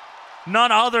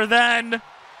 None other than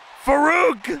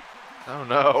Farouk. Oh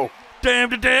no.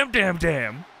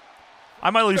 Damn. I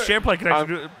might lose SharePlay connection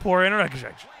to poor internet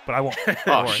connection, but I won't. Don't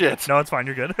Oh worry. shit. No, it's fine.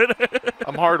 You're good.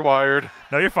 I'm hardwired.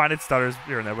 No, you're fine. It stutters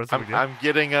here and there, but it's no big deal. I'm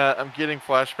getting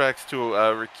flashbacks to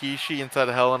Rikishi inside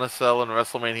of Hell in a Cell in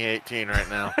WrestleMania 18 right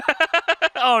now.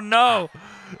 Oh no!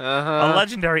 Uh-huh. A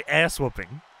legendary ass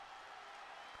whooping.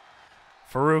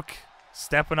 Farouk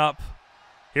stepping up.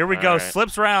 Here we go. right.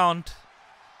 Slips round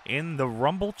in the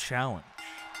Rumble Challenge.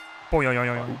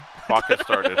 Boing. Clock has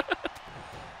started.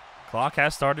 Clock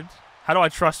has started. How do I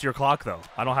trust your clock, though?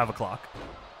 I don't have a clock.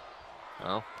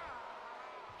 Well,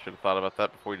 should have thought about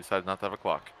that before you decided not to have a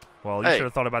clock. Well, you Hey. should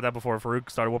have thought about that before Farouk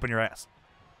started whooping your ass.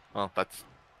 Well, that's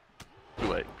too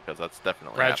late because that's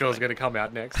definitely Bradshaw's happening. going to come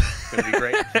out next. It's going to be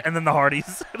great. And then the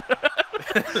Hardys.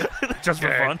 Just for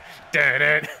fun.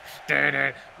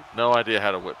 No idea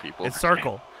how to whip people. It's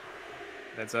circle.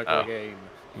 That's our Oh. game.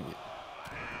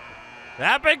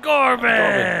 Happy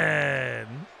Corbin!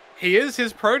 He is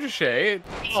his protege.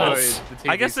 So the TV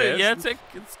I guess says.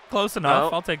 it's close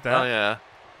enough. Oh. I'll take that. Oh yeah.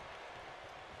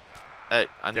 Hey,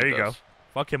 I need There you those. go.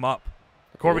 Fuck him up.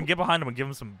 Corbin, Cool. get behind him and give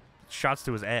him some shots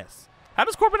to his ass. How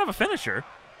does Corbin have a finisher?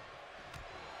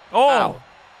 Oh! Ow.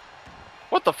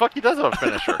 What the fuck? He does have a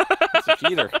finisher. It's a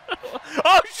cheater.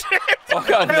 Oh, shit! Oh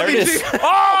god, there it is.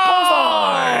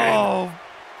 Oh!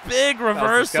 Big That was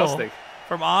reversal disgusting.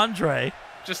 from Andre.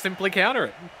 Just simply counter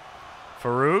it.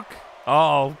 Farouk.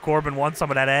 Oh, Corbin wants some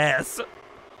of that ass.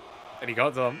 And he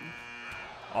got some.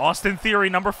 Austin Theory,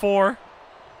 number 4.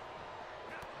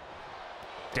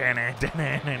 Dan it.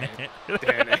 Damn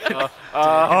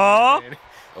Oh!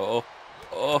 Oh.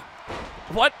 Oh.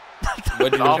 What?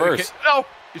 What'd you reverse? No.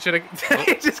 You should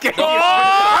have just get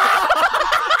Oh!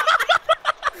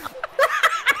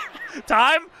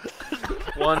 Time?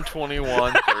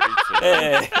 121.32.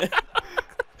 Hey.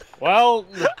 Well.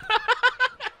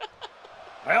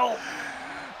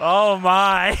 Oh,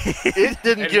 my. It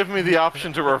didn't give me the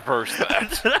option to reverse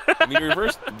that. I mean, you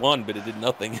reversed one, but it did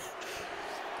nothing.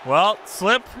 Well,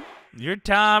 Slip, your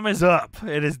time is up.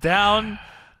 It is down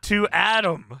to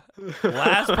Adam,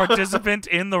 last participant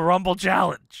in the Rumble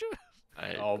Challenge. I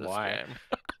hate Oh this my. game.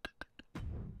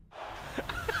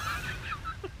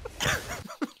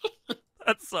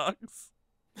 That sucks.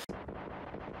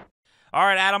 All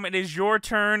right, Adam, it is your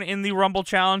turn in the Rumble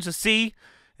Challenge to see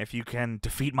if you can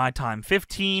defeat my time.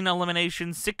 15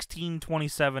 eliminations,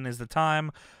 16:27 is the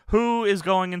time. Who is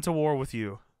going into war with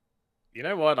you? You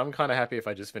know what? I'm kind of happy if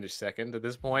I just finish second at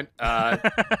this point.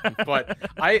 But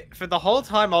for the whole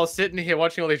time, I was sitting here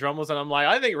watching all these rumbles, and I'm like,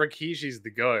 I think Rikishi's the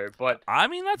go. But I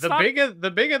mean, that's the not... bigger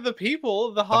the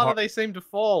people, the harder they seem to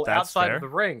fall That's outside fair. of the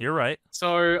ring. You're right.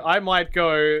 So I might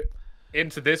go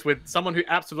into this with someone who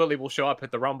absolutely will show up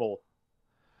at the Rumble.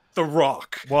 The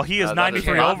Rock. Well, he is that is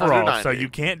 93 not overall, 190. so you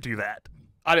can't do that.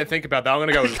 I didn't think about that. I'm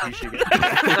gonna go with Rikishi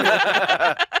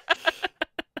again.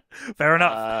 Fair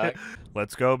enough.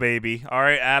 Let's go, baby. All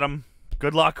right, Adam.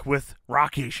 Good luck with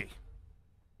Rikishi.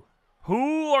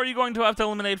 Who are you going to have to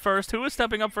eliminate first? Who is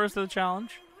stepping up first to the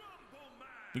challenge?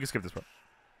 You can skip this part.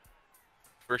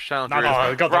 First challenger No, I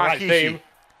is got the right Rikishi. theme.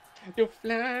 You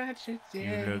fly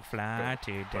today. You look fly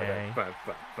today. He's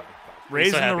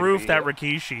Raising so the happy to roof, be that here.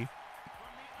 Rikishi.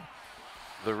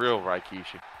 The real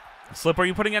Rikishi. Slip, are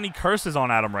you putting any curses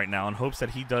on Adam right now in hopes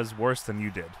that he does worse than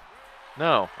you did?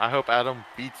 No, I hope Adam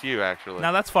beats you, actually.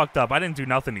 Now, that's fucked up. I didn't do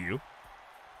nothing to you.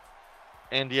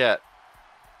 And yet.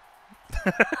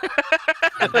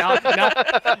 now,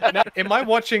 in my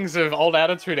watchings of old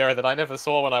Attitude Era that I never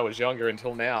saw when I was younger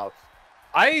until now,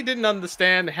 I didn't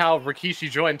understand how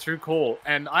Rikishi joined Too Cool,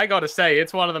 and I gotta say,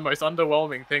 it's one of the most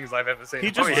underwhelming things I've ever seen.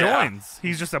 He just yeah. joins.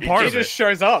 He's just a part He of just it.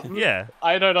 shows up. Yeah.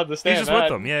 I don't understand He's just that.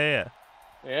 with them. Yeah.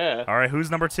 Yeah. All right,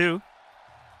 who's number 2?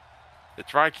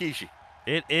 It's Rikishi.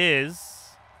 It is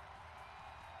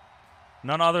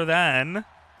none other than...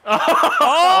 Oh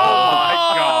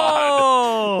my God.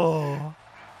 Oh!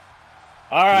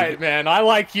 All right, man. I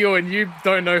like you, and you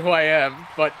don't know who I am,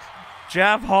 but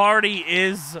Jeff Hardy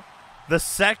is the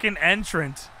second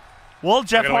entrant. Will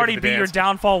Jeff gotta wait Hardy for the be your dance.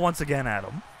 downfall once again,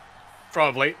 Adam?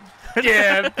 probably.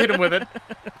 Yeah, hit him with it.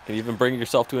 Can you even bring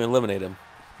yourself to eliminate him?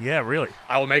 Yeah, really.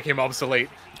 I will make him obsolete.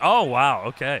 Oh, wow.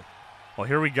 Okay. Well,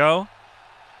 here we go.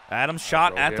 Adam's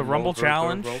shot at the Rumble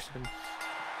Challenge.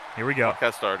 Here we go.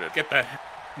 Got started. Get the...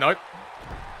 Nope.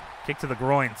 Kick to the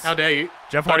groins. How dare you?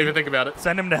 Jeff Don't Hardy, even think about it.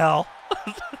 send him to hell.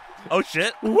 Oh,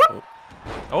 shit. Whoop.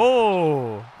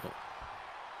 Oh.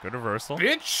 Good reversal.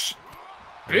 Bitch.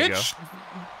 There you Bitch.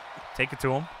 Take it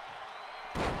to him.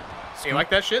 You like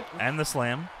that shit? And the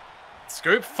slam.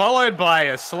 Scoop followed by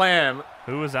a slam.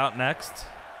 Who is out next?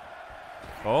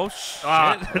 Oh, shit.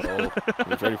 Ah. Oh,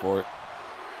 he's ready for it.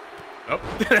 Oh.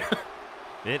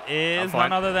 It is I'm fine.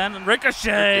 none other than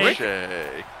Ricochet.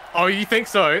 Ricochet. Oh, you think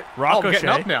so? Oh, I'm getting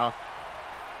Ricochet. up now.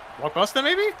 Blockbuster,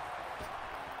 maybe?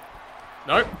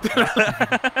 Nope.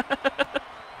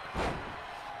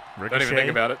 Ricochet. Don't even think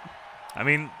about it. I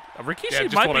mean, Rikishi Yeah,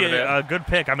 just might wanted be it there. a good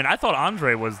pick. I mean, I thought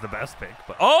Andre was the best pick.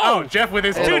 But Oh, Jeff with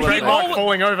his Dude, trademark he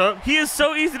falling over. he is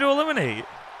so easy to eliminate.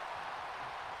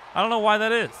 I don't know why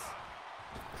that is.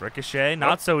 Ricochet,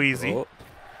 not so easy. Oh,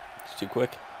 it's too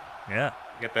quick. Yeah.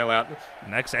 Get the hell out.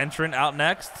 Next entrant out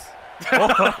next.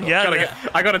 Oh, yeah.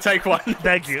 I gotta take one.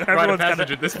 Thank you. Rite of Everyone's passage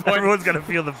gonna, at this point. everyone's gonna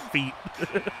feel the feet.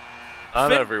 Not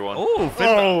Finn- everyone. Oh, Finn.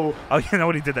 Oh. Oh, you know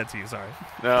what? He did that to you. Sorry.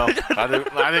 No, I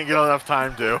didn't get enough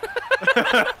time to.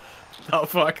 Oh,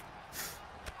 fuck.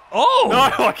 Oh!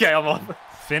 No, okay, I'm on.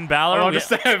 Finn Balor. I'll We, just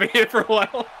stay over here for a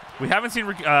while. we haven't seen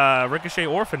Ricochet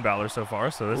or Finn Balor so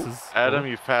far, so this is... Adam,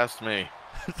 you've passed me.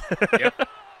 Yep.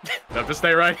 No, just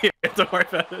stay right here. Don't worry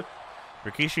about it.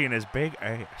 Rikishi and his big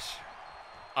ass.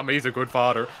 I mean, he's a good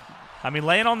father. I mean,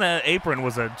 laying on the apron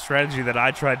was a strategy that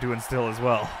I tried to instill as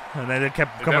well. And then it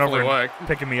kept It coming over definitely and worked.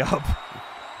 picking me up.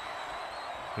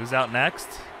 Who's out next?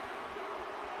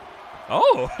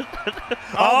 Oh!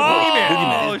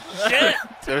 Oh, shit!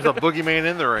 There's a boogeyman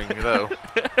in the ring, though.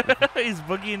 He's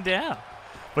boogieing down.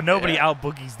 But nobody Yeah. out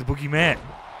boogies the boogeyman.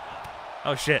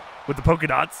 Oh, shit. With the polka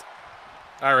dots.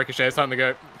 All right, Ricochet, it's time to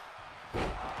go.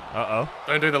 Uh-oh.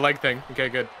 Don't do the leg thing. Okay,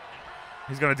 good.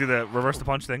 He's going to do the reverse the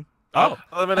punch thing. Oh,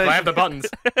 do Elimination. I have the buttons?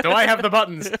 Do I have the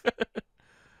buttons?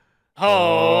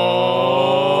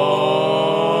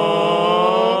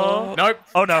 Oh. Nope.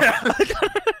 Oh, no.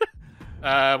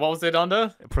 What was it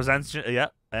under? Presents, yeah.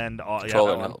 And, yeah,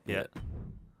 Controller that one. now. Yeah.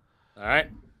 All right.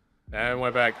 And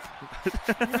we're back.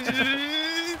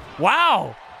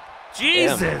 Wow!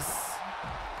 Jesus!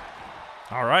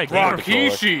 All right, gamer,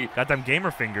 Rikishi. got them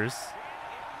gamer fingers.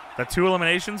 That 2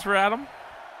 eliminations for Adam?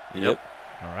 Yep.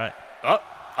 All right. Oh,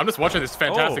 I'm just watching this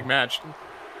fantastic Oh. match.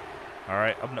 All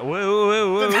right. Whoa, whoa,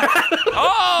 whoa, whoa. I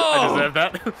Oh! deserve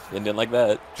that. Didn't like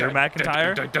that. Drew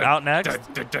McIntyre out next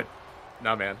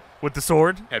No, man. with the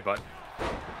sword. Headbutt.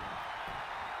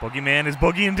 Boogeyman is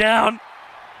boogieing down.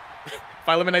 If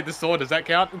I eliminate the sword, does that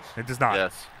count? It does not.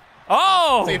 Yes.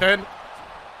 Oh! See then.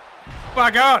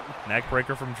 Fuck out. Neck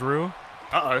breaker from Drew.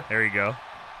 Uh-oh. There you go.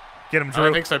 Get him, I Drew.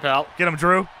 don't think so, pal. Get him,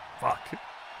 Drew. Fuck.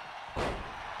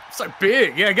 So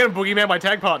big. Yeah, get him, Boogeyman, my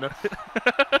tag partner.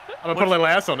 I'm gonna put a little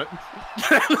ass on it.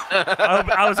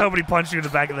 I was hoping he punched you in the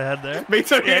back of the head there. Me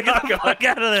too. Yeah, get Oh, the God. fuck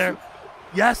out of there.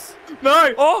 Yes.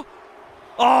 No. Oh!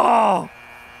 Oh!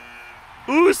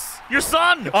 Oos, your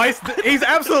son! He's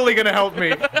absolutely gonna help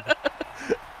me.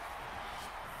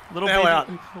 Little Hell baby, out.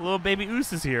 little baby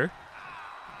Oos is here.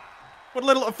 What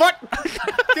little fuck?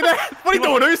 Get out. What are you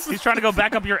doing, Oos? He's trying to go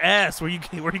back up your ass where you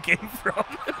came from.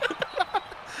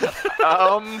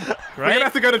 We're Right? gonna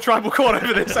have to go to tribal court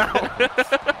over this hour.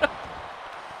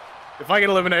 If I get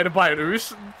eliminated by an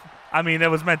Oos, I mean, it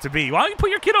was meant to be. Why don't you put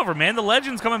your kid over, man? The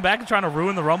legend's coming back and trying to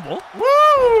ruin the Rumble.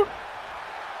 woo!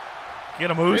 Get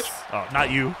him, Oos. Bitch. Oh,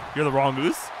 not you. You're the wrong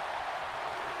Oos.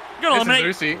 You're gonna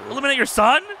This is eliminate your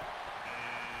son?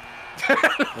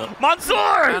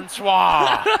 Mansoor!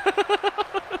 Francois.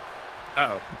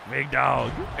 Uh-oh. Big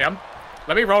dog. Yeah,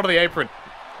 let me roll to the apron.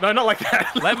 No, not like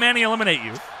that. Let Manny eliminate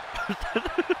you.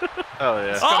 Oh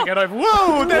yeah. Gotta get over.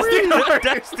 Whoa, Destino!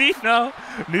 Destino.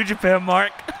 New Japan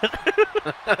mark.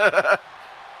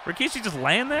 Rikishi just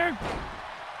laying there?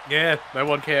 Yeah, no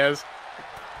one cares.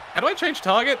 How do I change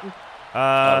target?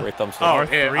 Right thumbs down.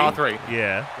 Oh, yeah, R3. R3.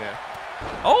 Yeah. Yeah.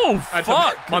 Oh,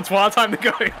 fuck. Mansoir, time to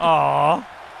go. Aw.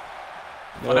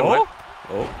 Oh.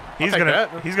 He's take gonna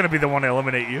that. be the one to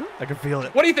eliminate you. I can feel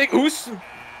it. What do you think, Oos?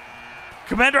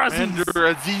 Commander Aziz. Commander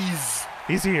Aziz.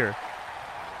 He's here.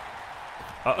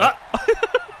 Uh-oh.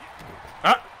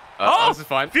 Oh, this is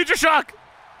fine. Future shock.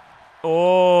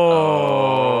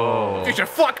 Oh. Future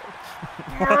fuck.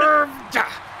 There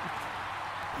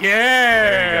you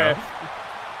Yeah. go.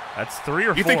 That's 3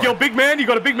 or 4. You think you're a big man? You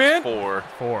got a big man? 4.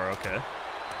 4, okay.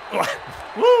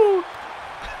 Woo.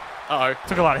 Uh-oh.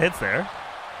 Took a lot of hits there.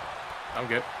 I'm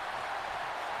good.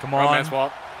 Come Wrong on. man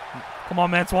swap. Come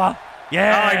on, Mansoir.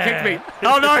 Yeah. Oh, he kicked me.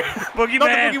 Oh, no. Boogie Not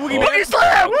the Man. Boogie Man. Boogie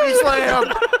Slam. Boogie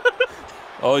Slam.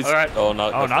 Oh, he's. All right. Oh,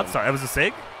 not. Oh, that's not fine. sorry. That was a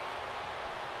sig?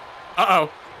 Uh-oh.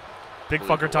 Big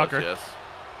fucker Tucker. Yes.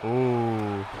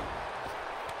 Ooh.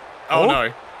 Oh, Oh.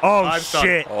 no. Oh, I'm stuck.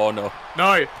 shit. Oh no.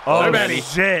 No. Oh, No, Manny.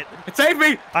 shit. Save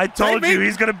me. I told Save you me.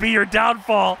 he's going to be your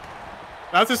downfall.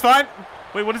 That's just fine.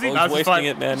 Wait, what is he Oh, doing? he's That's wasting fine.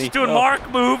 it, Manny. He's doing No. mark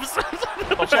moves.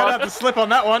 Shout out to slip on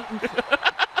that one.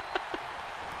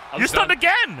 You're stunned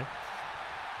again.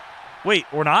 Wait,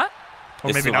 or not? Or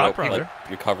It's maybe the not, rope, brother. like,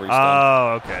 recovery stun.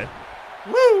 Oh, okay.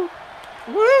 Woo.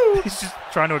 Woo. He's just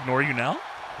trying to ignore you now?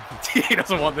 He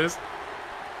doesn't want this.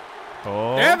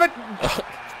 Oh. Damn it.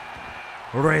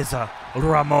 Reza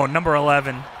Ramon, number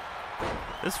 11.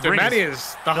 This Dude, ring Manny is,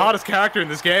 is the hardest character in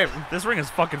this game. this ring is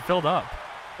fucking filled up.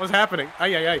 What's happening?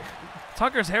 Ay, ay, ay.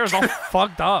 Tucker's hair is all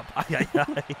fucked up. Ay, ay,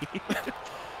 ay.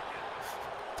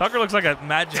 Tucker looks like a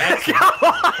Matt Jackson.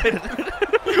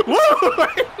 Woo!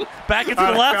 Back into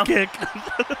the left kick.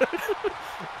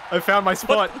 I found my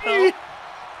spot.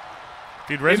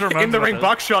 Dude, Razor Ramon's In the about ring to-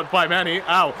 buckshot by Manny.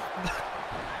 Ow.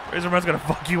 Razor Ramon's gonna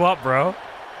fuck you up, bro.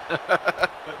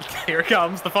 Here it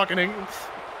comes, the fucking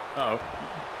Uh-oh.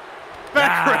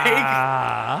 Back rake.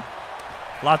 Ah.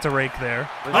 Lots of rake there.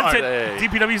 Lindsay.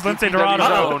 DPW's Lindsay DPW's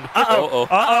Dorado. own. Uh-oh.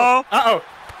 Uh-oh. Uh-oh.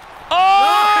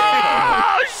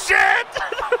 Oh, shit!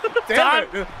 Damn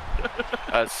it.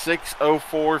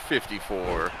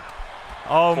 6:04:54.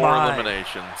 Oh, 4 my.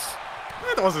 eliminations.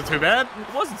 That wasn't too bad.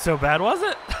 It wasn't so bad, was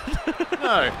it?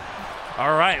 No.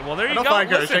 All right, well, there you Enough go.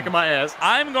 anger, Listen, shaking my ass.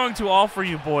 I'm going to offer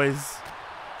you boys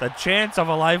the chance of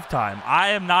a lifetime. I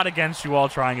am not against you all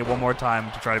trying it one more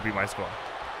time to try to beat my score.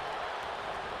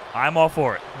 I'm all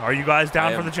for it. Are you guys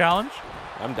down I for am. the challenge?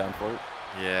 I'm down for it.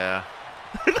 Yeah.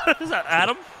 Is that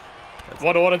Adam?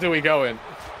 What order do we go in?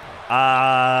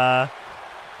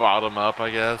 Bottom up,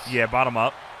 I guess. Yeah, bottom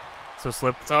up. So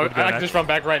Slip. So would go I can next. just run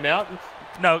back right now?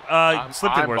 No,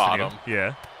 Slip did I'm worse bottom. than you.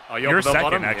 Yeah. Oh, You're the second,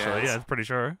 bottom? actually. Yes. Yeah, I'm pretty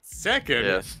sure. Second?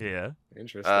 Yes. Yeah.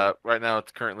 Interesting. Right now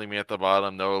it's currently me at the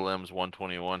bottom. No limbs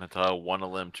 121. Htial 1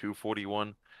 limb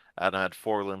 241. Adam had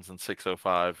 4 limbs and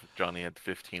 605. Johnny had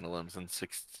 15 limbs and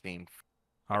 16.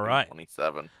 All right.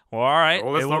 27. Well, all right.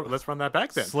 well, It will- let's run that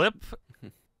back then. Slip,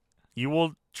 you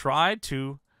will try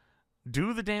to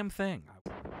do the damn thing.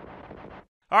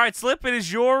 All right, Slip, it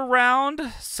is your round.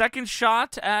 Second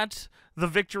shot at the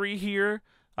victory here.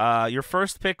 Your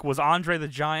first pick was Andre the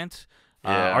Giant.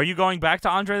 Yeah. Are you going back to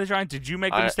Andre the Giant? Did you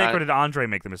make the mistake, or did Andre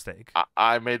make the mistake?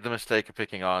 I made the mistake of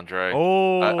picking Andre.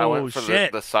 Oh, I went for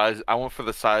shit. the size. I went for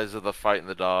the size of the fight in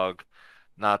the dog,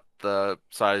 not the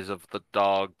size of the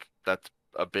dog. That's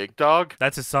a big dog.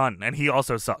 That's his son, and he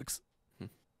also sucks.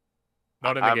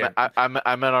 Not in the game.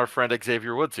 I meant our friend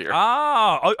Xavier Woods here.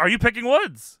 Oh, are you picking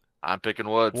Woods? I'm picking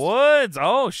Woods. Woods.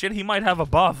 Oh, shit. He might have a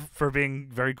buff for being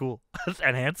very cool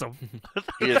and handsome.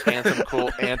 He is handsome, cool,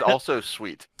 and also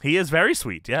sweet. He is very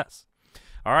sweet, yes.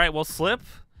 All right, well, Slip,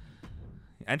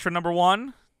 entrant number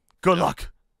 1. Good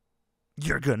luck.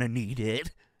 You're going to need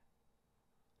it.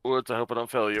 Woods, I hope I don't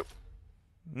fail you.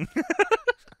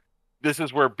 This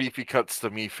is where Beefy cuts to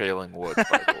me failing Woods,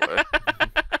 by the way.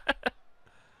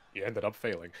 You ended up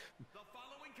failing.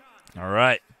 All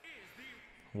right.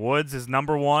 Woods is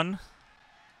number 1.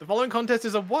 The following contest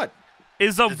is a what?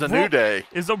 It's a new day.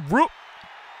 Is a root.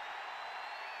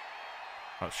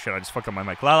 Oh, shit. I just fucked up my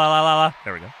mic. La, la, la, la, la.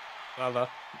 There we go.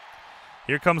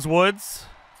 Here comes Woods.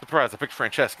 Surprise, I picked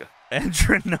Francesca.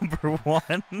 Entrant number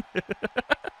 1.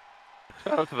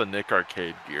 Shout out to the Nick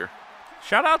Arcade gear.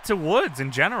 Shout out to Woods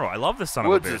in general. I love this son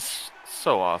Woods of a bitch. is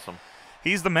so awesome.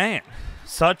 He's the man.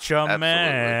 Such a Absolutely.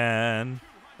 man.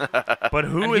 But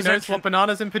who And is he knows what entrant?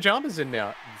 bananas and pajamas in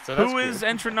now. So that's Who is good.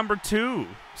 entrant number 2,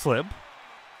 Slip?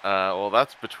 Well,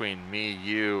 that's between me,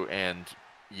 you, and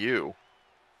you.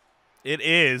 It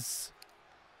is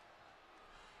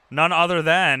none other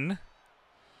than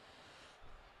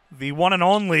the one and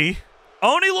only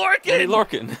Oni Lorcan. Hey,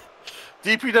 Lorcan.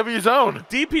 DPW's own.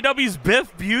 DPW's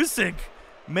Biff Busick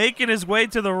making his way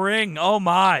to the ring. Oh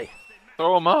my.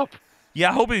 Throw him up.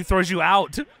 Yeah, I hope he throws you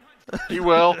out. He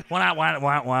will.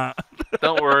 Wah.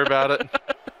 Don't worry about it.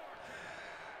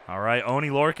 All right, Oni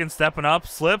Lorcan stepping up.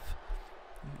 Slip.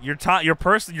 Your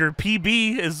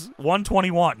PB is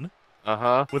 121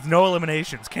 Uh-huh. with no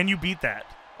eliminations. Can you beat that?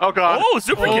 Oh, God. Oh,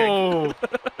 super kick.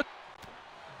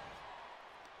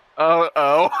 Oh,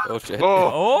 Oh. Oh, shit.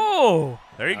 Oh. Oh,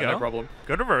 there you go. no problem.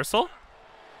 Good reversal.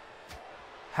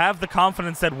 Have the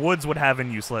confidence that Woods would have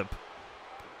in you, Slip.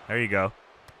 There you go.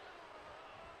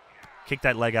 Kick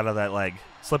that leg out of that leg.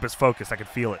 Slip is focused. I can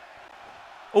feel it.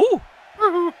 Ooh.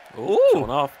 Oh, showing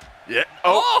off. Yeah.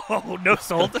 Oh. Oh, no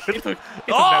sold. He took that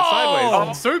sideways. Oh,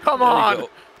 Oh, so Come There we on. go.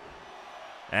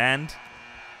 And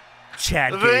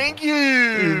Chad Thank Gable.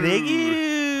 you. Thank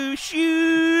you.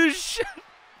 Shoes.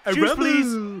 Shoes,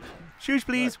 please. Shoes,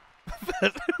 please.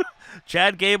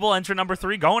 Chad Gable, entrant number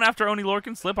 3, going after Oni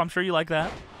Lorcan. Slip, I'm sure you like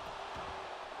that.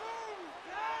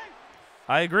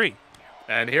 I agree.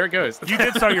 And here it goes. You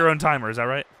did start your own timer, is that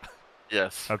right?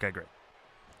 Yes. Okay, great.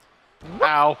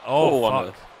 Ow. Oh, on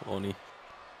fuck. the Oni.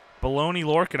 Baloney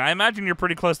Lorcan. I imagine you're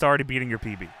pretty close to already beating your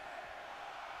PB.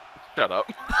 Shut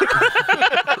up.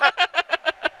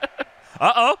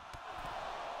 Uh-oh.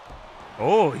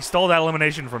 Oh, he stole that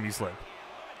elimination from you, Slip.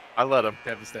 I let him.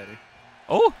 Devastating.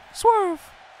 Oh, swerve.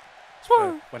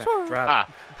 Swerve. When I Swerve.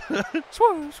 drop.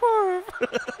 Swerve.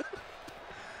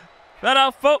 Set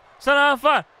up,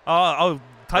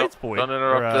 Tights boy. Don't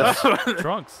interrupt or,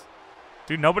 Trunks.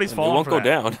 Dude, nobody's And falling it won't for go that.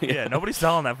 down. Yeah, nobody's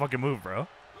selling that fucking move, bro.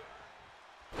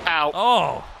 Ow.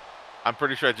 Oh, I'm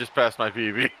pretty sure I just passed my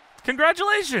PB.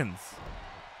 congratulations.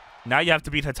 Now you have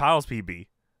to beat Htial's PB.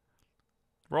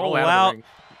 Roll of the out. ring.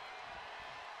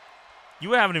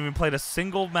 You haven't even played a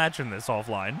single match in this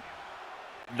offline.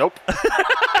 Nope.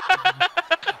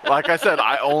 Like I said,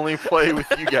 I only play with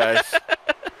you guys.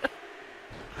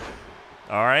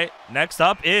 All right, next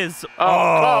up is... Oh, come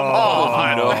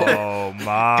on. Oh,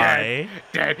 my.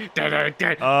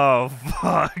 Dead. Oh,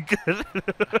 fuck. You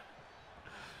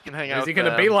can hang out. Is he with going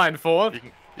to them. beeline for?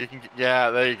 You can. Yeah,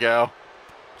 there you go.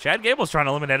 Chad Gable's trying to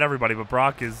eliminate everybody, but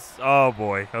Brock is... Oh,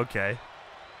 boy. Okay.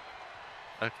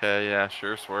 Okay, yeah,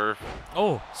 sure, swerve.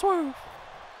 Oh, swerve.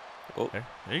 Oh. There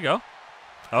you go.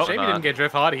 Oh, Shame he didn't get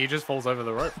Drift Hardy. He just falls over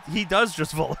the rope. he does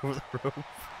just fall over the rope.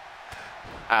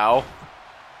 Ow.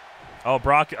 Oh,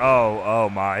 Brock. Oh,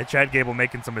 my. Chad Gable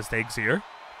making some mistakes here.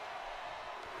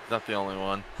 Not the only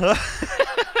one.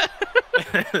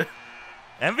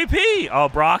 MVP. Oh,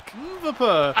 Brock.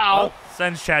 Ow.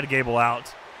 Sends Chad Gable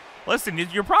out. Listen,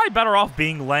 you're probably better off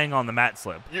being laying on the mat,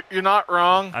 Slip. You're not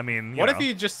wrong. I mean, What know. if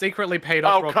he just secretly paid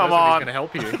off Oh, Brock come Lesnar? on. He's going to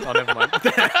help you. Oh, never mind.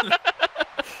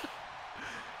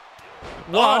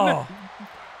 Oh,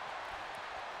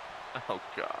 Oh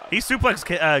God. he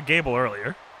suplexed Gable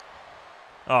earlier.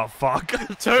 Oh, fuck. 2.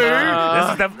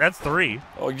 That's 3.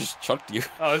 Oh, he just chucked you.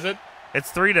 Oh, is it?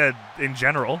 It's 3 to in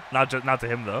general, not to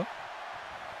him though.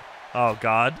 Oh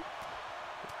God.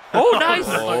 Oh, nice,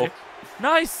 Oh.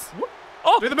 nice.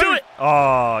 Oh, Do the do move. it.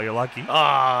 Oh, you're lucky.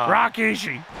 Ah.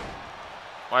 Rakishi.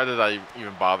 Why did I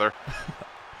even bother?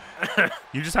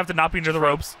 You just have to not be near the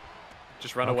ropes.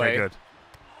 Just run Okay, away. good.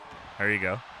 There you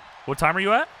go. What time are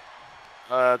you at?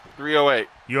 308.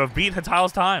 You have beat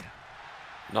Htial's time,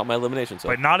 Not my elimination, so.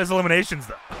 but not his eliminations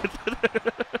though.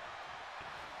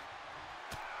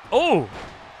 Oh.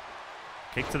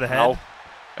 Kick to the head. No.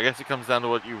 I guess it comes down to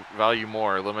what you value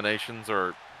more: eliminations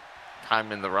or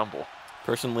time in the Rumble.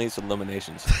 Personally, it's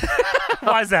eliminations.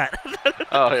 Why is that?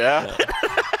 Oh yeah.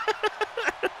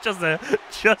 just a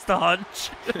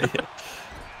hunch.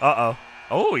 Uh-oh.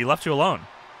 Oh, he left you alone.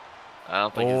 I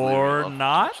don't think he's leaving Or alone for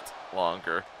not? much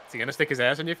longer. Is he going to stick his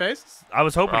ass in your face? I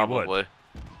was hoping he would. Probably.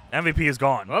 MVP is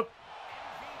gone. Oh.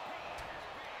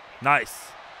 Nice.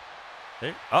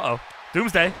 Uh-oh.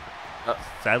 Doomsday. Uh.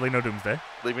 Sadly, no Doomsday.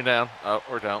 Leave me down. Oh,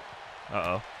 or don't.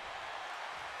 Uh-oh.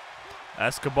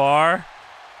 Escobar.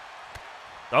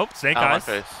 Oh, Snake Ow, my Eyes.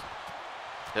 face.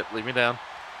 Yep, leave me down.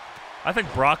 I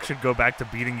think Brock should go back to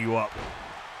beating you up.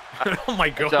 Oh, my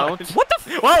God. Don't. What the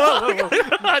f- Whoa, whoa, whoa.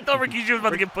 I thought Rikishi was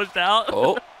about to get pushed out.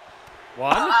 Oh,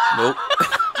 1. nope.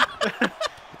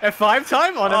 F5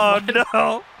 time on Oh, F1.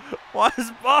 no. Why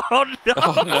is... Oh,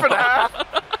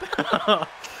 no.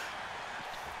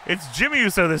 It's Jimmy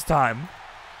Uso this time,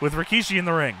 with Rikishi in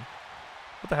the ring.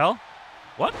 What the hell?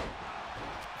 What?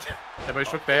 Everybody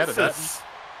shook their head at that.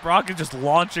 Brock is just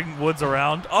launching Woods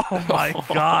around. Oh my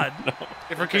god. No.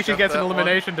 If Rikishi gets an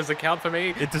elimination, does it count for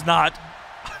me? It does not.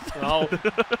 No.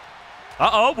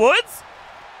 Uh-oh, Woods?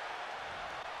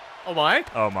 Oh my.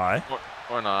 Oh my.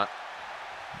 Or not.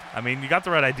 I mean, you got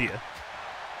the right idea.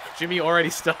 Jimmy already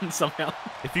stunned somehow.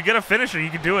 If you get a finisher, you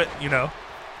can do it, you know.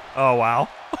 Oh, wow.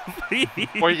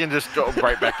 Or you can just go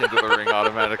right back into the ring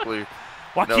automatically.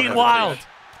 Joaquin No Wild.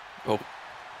 hesitation.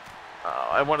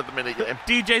 I wanted the minigame.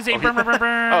 DJ Z.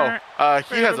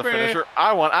 He has a finisher.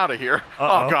 I want out of here.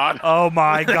 Uh-oh. Oh, God. Oh,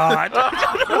 my God.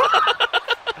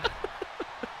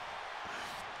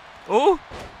 Oh,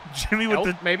 Jimmy with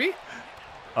the... maybe?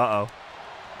 Uh-oh.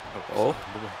 Oh.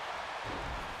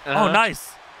 Oh,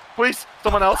 nice. Please,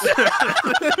 someone else.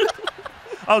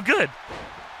 Oh, good.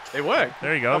 It worked.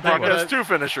 There you go. Oh, There you Brock go. has 2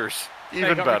 finishers.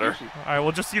 Even Got better. Rikishi. All right,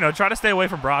 well, just, you know, try to stay away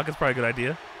from Brock. It's probably a good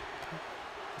idea.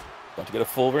 About to get a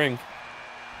full ring.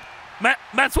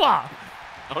 Matsois.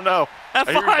 Oh, no. I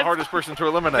hear he's the F5. hardest person to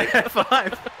eliminate.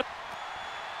 F5.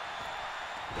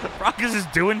 Brock is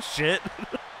just doing shit.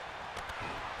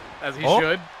 As he Oh.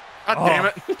 should. God damn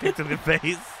it. Kick to the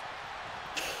face.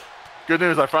 Good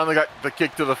news, I finally got the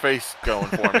kick to the face going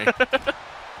for me.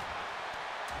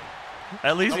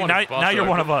 At least I now, want his boss now you're to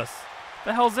one of us.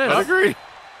 The hell's this? I agree.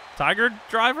 Tiger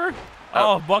driver?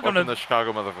 Oh, welcome to... the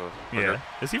Chicago motherfucker. Yeah.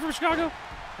 Is he from Chicago?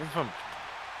 He's from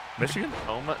Michigan?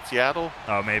 Tacoma, Seattle.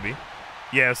 Oh, maybe.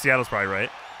 Yeah, Seattle's probably right.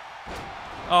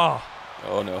 Oh.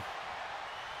 Oh no.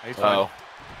 He's fine. Oh.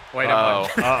 Wait, Oh.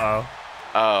 Uh-oh.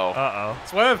 Oh. Uh-oh.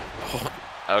 Swerve.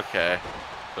 Okay.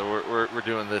 So we're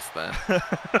doing this then.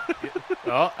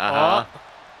 Oh, Uh-huh.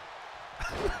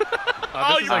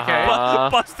 oh, this is you okay.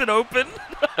 busted open.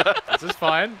 This is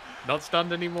fine. Not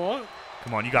stunned anymore.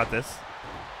 Come on, you got this.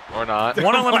 Or not.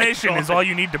 One Oh my elimination is God. all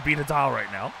you need to beat Htial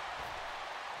right now.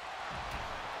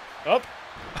 Up.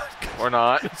 Or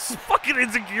not. It's fucking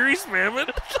Inzaguri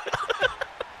spamming.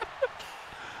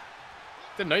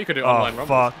 Didn't know you could do Oh, online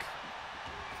rumbles. fuck.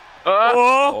 Oh,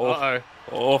 Oh. Uh-oh.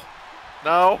 Oh.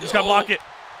 no. Just gotta block it.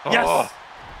 Yes. Oh.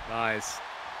 Nice.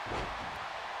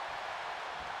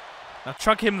 Now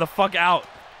chuck him the fuck out.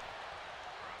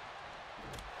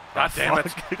 God damn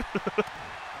it. Fuck.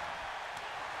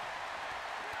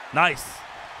 Nice.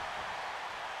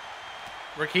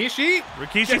 Rikishi?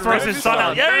 Rikishi Get throws ready his to son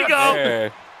out. stun. There you go.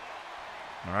 There.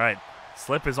 All right.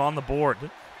 Slip is on the board.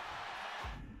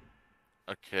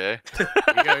 Okay. Here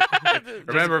we go.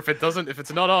 Remember, if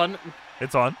it's not on,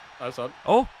 It's on. oh, it's on.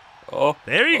 Oh, Oh.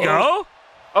 there you Oh. go.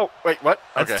 Oh, wait, what?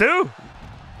 That's Okay. 2.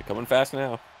 They're coming fast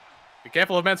now. Be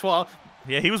careful of Manswell.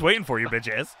 Yeah, he was waiting for you, bitch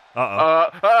ass. Uh-oh.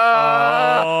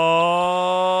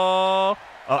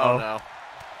 Oh, Uh-oh. no.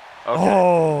 Okay.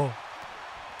 Oh.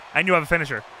 And you have a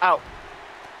finisher. Ow.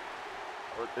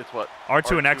 It's what?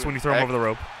 R2 and X R2 when you throw him X. over the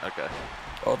rope. Okay.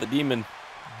 Oh, the demon.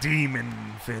 Demon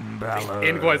Finn Balor.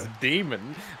 In was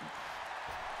demon.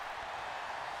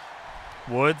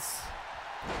 Woods.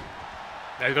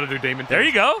 Now you got to do demon. There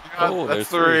you go. Oh, That's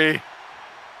there's 3.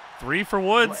 3 for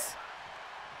Woods.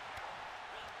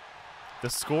 The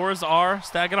scores are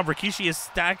stacking up. Rikishi is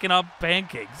stacking up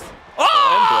pancakes.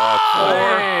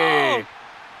 Oh! Hey.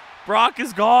 Brock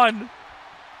is gone.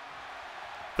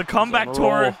 The comeback on a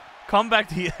tour. roll. Comeback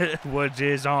to Woods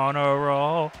is on a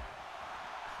roll.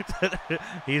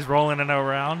 He's rolling it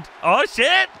around. Oh,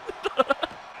 shit.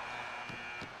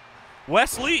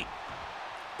 Wesley.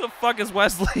 The fuck is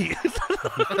Wesley?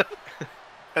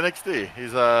 NXT.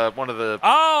 He's one of the.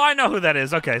 Oh, I know who that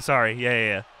is. Okay, sorry.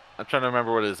 Yeah. I'm trying to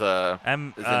remember what his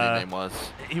indie name was.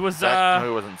 He was Zach? No,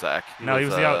 he wasn't Zach.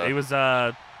 he was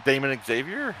Damon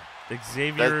Xavier.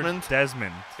 Xavier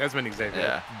Desmond? Desmond Xavier.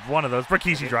 Yeah. One of those.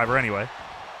 Rikishi driver anyway.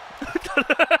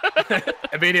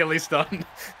 Immediately stunned.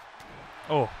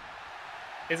 Oh,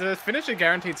 Is a finisher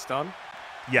guaranteed stun?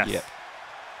 yes. Yeah.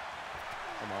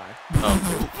 Oh my.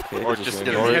 Oh, Okay, or they just went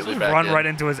get north. immediately back Run in. right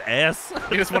into his ass.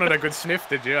 You just wanted a good sniff,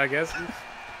 did you? I guess.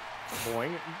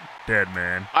 Boing. Dead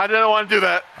man. I didn't want to do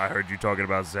that. I heard you talking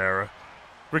about Sarah.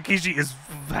 Rikishi is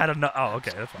had enough. Oh,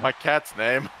 okay, that's fine. My cat's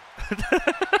name.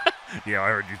 Yeah, I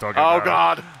heard you talking Oh about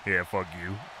God. her. Yeah, fuck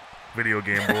you. Video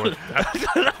game boy.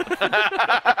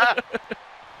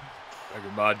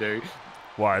 Goodbye, dude.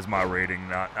 Why is my rating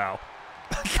not out?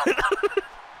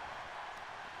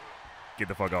 Get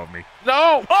the fuck off me.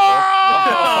 No. Oh!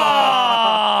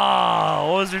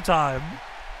 What was your time?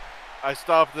 I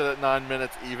stopped it at 9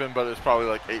 minutes even, but it was probably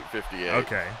like 8:58.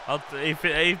 Okay.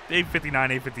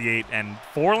 8:59, 8:58, and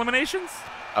 4 eliminations?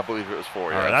 I believe it was 4. All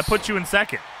right, that puts you in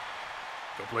second.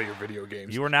 Go play your video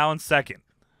games. You are now in second.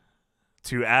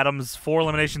 to Adam's 4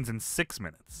 eliminations in 6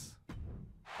 minutes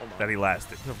Oh my. that he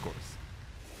lasted, of course.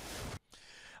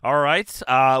 All right,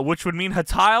 which would mean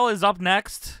Htial is up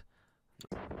next.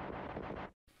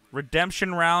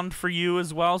 Redemption round for you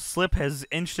as well. Slip has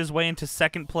inched his way into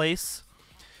 2nd place.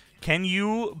 Can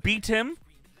you beat him?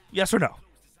 Yes or no?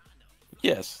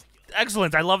 Yes.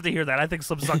 Excellent. I love to hear that. I think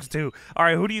Slip sucks too. All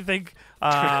right, who do you think? Who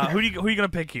are you gonna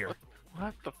pick here?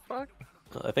 What the fuck?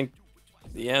 I think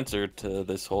the answer to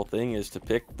this whole thing is to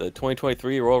pick the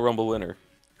 2023 Royal Rumble winner.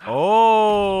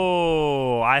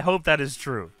 Oh, I hope that is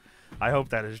true. I hope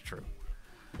that is true.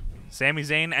 Sami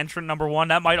Zayn, entrant number 1.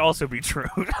 That might also be true.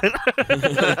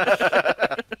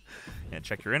 And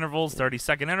check your intervals.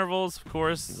 30-second intervals, of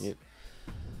course. Yep.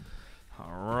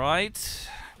 All right.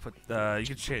 Put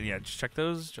you can just check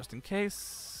those just in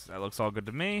case. That looks all good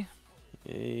to me.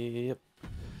 Yep.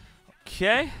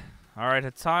 Okay. All right,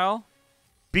 Htial.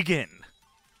 Begin.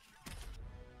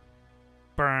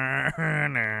 That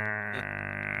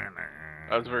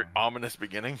was a very ominous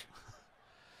beginning.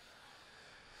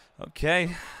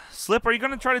 Okay. Slip, are you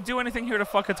going to try to do anything here to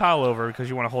fuck Htial over because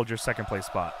you want to hold your 2nd place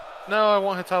spot? No, I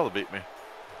want Htial to beat me.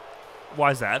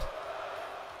 Why is that?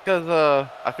 Because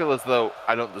I feel as though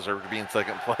I don't deserve to be in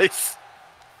 2nd place.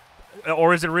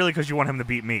 Or is it really because you want him to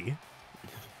beat me?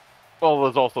 Well,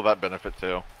 there's also that benefit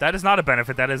too. That is not a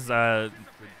benefit. That is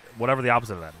whatever the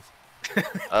opposite of that is. His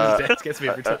dance gets me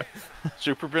every time.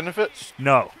 Super benefit?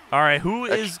 No. All right. Who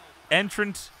is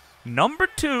entrant number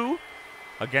 2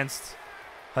 against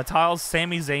Htial's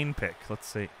Sami Zayn pick? Let's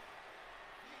see.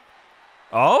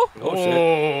 Oh? Oh,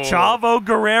 shit. Chavo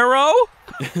Guerrero?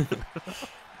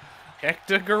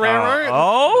 Hector Guerrero.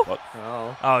 Oh?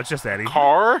 Oh. Oh, it's just Eddie.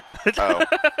 Car? Oh.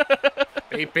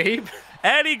 Beep beep.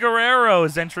 Eddie Guerrero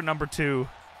is entrant number 2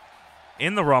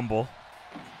 in the Rumble.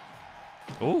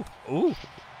 Ooh. Ooh.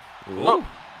 Ooh.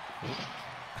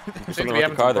 Seems Something to be with the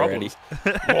having car some there, problems.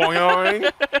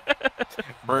 Andy.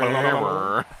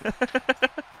 Boing.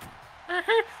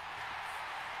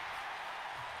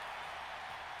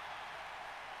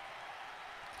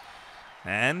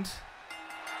 And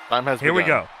Time has here we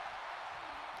begun. go.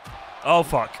 Oh,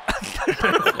 fuck. Oh,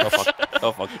 fuck.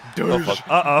 Oh, fuck. Oh, fuck.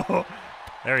 Uh-oh.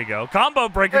 There you go. Combo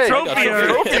breaker Hey, trophy.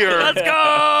 Trophier. Let's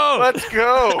go. Let's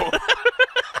go.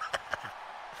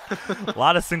 A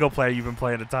lot of single player you've been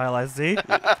playing at Htial, I see.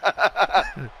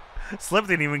 Slip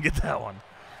didn't even get that one.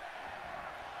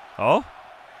 Oh?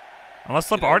 Unless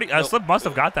Slip already... Slip must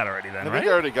have got that already then, I right? think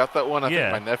I already got that one. I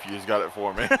Yeah. think my nephew's got it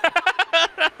for me.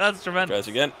 That's tremendous. Try this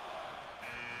again.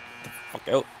 Get the fuck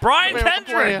out. Brian Man with the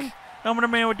Kendrick! plan. I'm the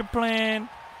man with the plan.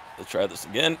 Let's try this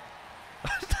again.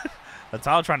 That's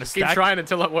how I'm trying to Keep stack. trying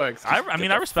until it works. I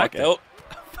mean, I respect Fuck it. out.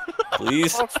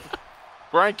 Please.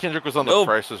 Brian Kendrick was on the Nope.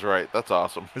 Price is Right. That's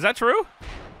awesome. Is that true?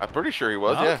 I'm pretty sure he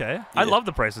was, Oh, yeah. okay. I love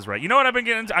the prices right. You know what I've been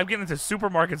getting into? I'm getting into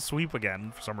Supermarket Sweep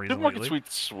again for some reason Supermarket lately.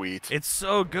 Sweet's sweet. It's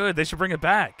so good. They should bring it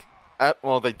back.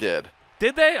 Well, they did.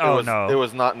 Did they? Oh, was, no. It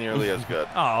was not nearly as good.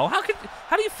 Oh, how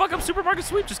do you fuck up Supermarket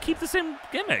Sweep? Just keep the same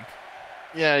gimmick.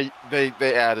 Yeah, they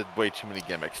added way too many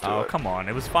gimmicks to Oh, it. come on.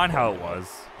 It was fine how it was.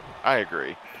 I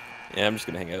agree. Yeah, I'm just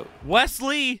gonna hang out.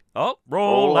 Wesley. Oh,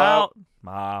 roll out.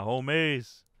 My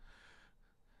homies.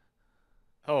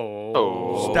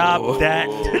 Oh. Stop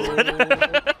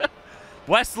that.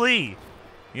 Wesley.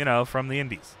 You know, from the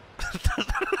Indies.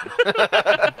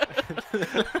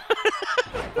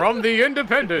 From the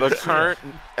Independents. The current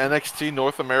NXT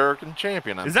North American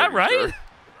champion. Is that right? Sure.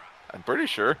 I'm pretty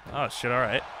sure. Oh, shit. All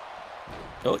right.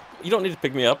 No, you don't need to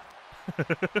pick me up.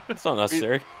 It's not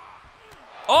necessary.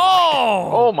 Oh!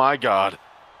 Oh my God.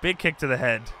 Big kick to the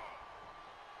head.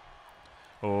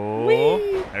 Oh,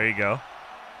 there you go.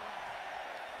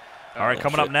 All right, Oh,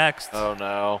 coming up shit. next. Oh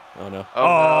no. Oh no. Oh,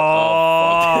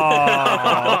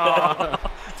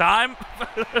 time. No.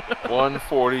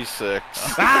 146.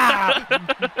 Ah!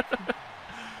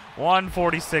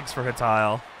 146 for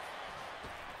Htial.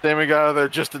 Sammy got out of there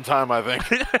just in time, I think.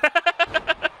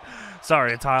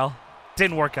 Sorry, Htial.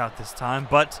 Didn't work out this time,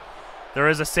 but there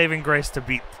is a saving grace to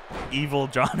beat evil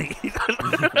Johnny.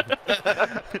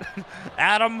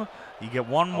 Adam, you get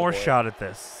one more boy. shot at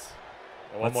this.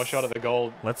 One more shot at the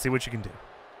gold. Let's see what you can do.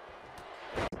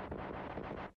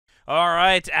 All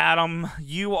right, Adam,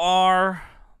 you are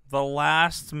the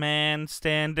last man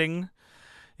standing.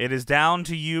 It is down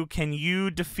to you. Can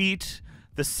you defeat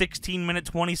the 16-minute,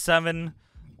 27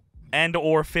 and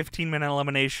or 15-minute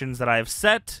eliminations that I have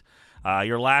set?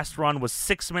 Your last run was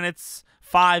 6 minutes,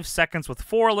 5 seconds with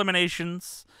 4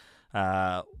 eliminations. Who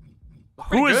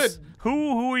Pretty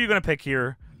are you going to pick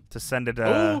here to send it.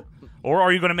 Ooh. Or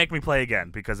are you going to make me play again?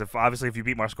 Because obviously if you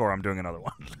beat my score, I'm doing another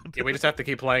one. Yeah, we just have to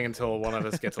keep playing until one of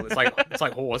us gets it. It's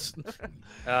like horse.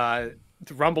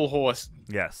 Rumble horse.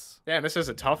 Yes. Damn, this is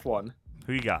a tough one.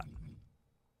 Who you got?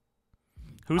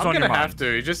 Who's I'm on your gonna mind? have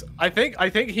to. I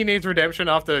think he needs redemption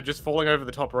after just falling over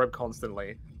the top rope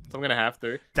constantly. So I'm gonna have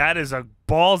to. That is a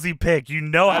ballsy pick. You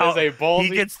know That how is a ballsy-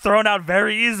 he gets thrown out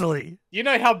very easily. You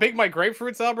know how big my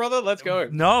grapefruits are, brother? Let's go.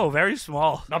 No, very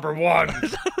small. Number 1.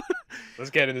 Let's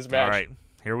get in this match. All right,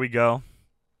 here we go.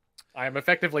 I am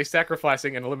effectively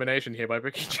sacrificing an elimination here by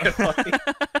picking Jeff Hardy.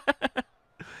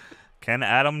 Can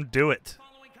Adam do it?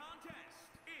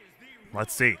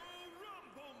 Let's see.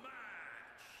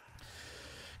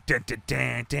 Dun, dun,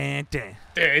 dun, dun, dun.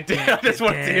 I just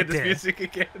want to hear this music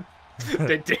again.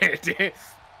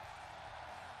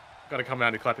 Gotta come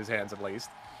out and clap his hands at least.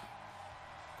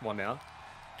 Come on now.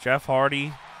 Jeff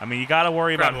Hardy. I mean, you got to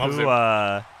worry Crowd about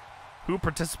loves who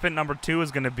participant number 2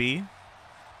 is going to be.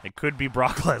 It could be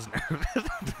Brock Lesnar.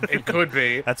 It could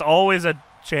be. That's always a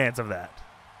chance of that.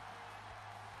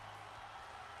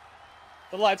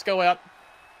 The lights go out.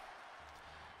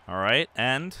 All right,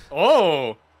 and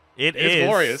Oh! it It's is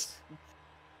glorious.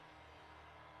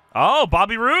 Oh,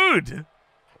 Bobby Roode.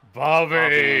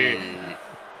 Bobby!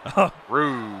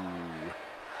 Rude.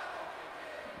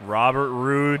 Robert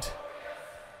Roode.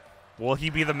 Will he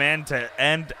be the man to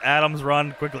end Adam's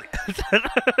run quickly?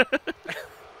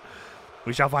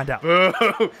 We shall find out. Boo!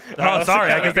 Oh,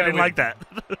 sorry. I guess I didn't like that.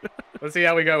 Let's see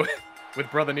how we go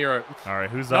with Brother Nero. All right,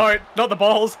 who's No, up? not the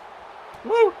balls.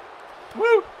 Woo!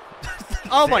 Woo!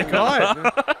 Oh my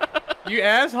god! You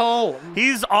asshole!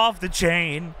 He's off the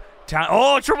chain.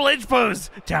 Oh, Triple H pose.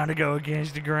 Time to go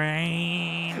against the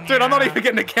grain. Dude, I'm not even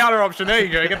getting a counter option. There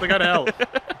you go. You get to go to hell.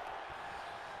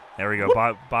 There we go.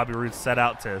 Bobby Roode set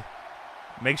out to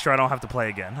make sure I don't have to play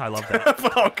again. I love that.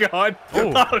 Oh god.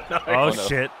 Ooh. Oh no. Oh, no.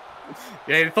 shit.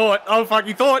 Yeah, you thought. Oh fuck,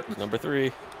 you thought. Number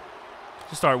 3.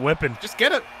 Just start whipping. Just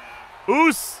get it.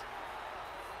 Oos.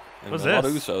 And What's a lot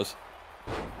of this? Usos.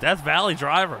 Death Valley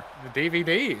Driver. The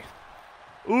DVD.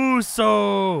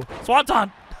 Uso.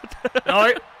 Swanton.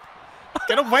 No.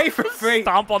 Get away from me.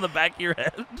 Stomp on the back of your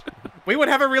head. We would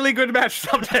have a really good match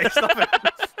someday. Stop it.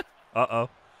 Uh-oh.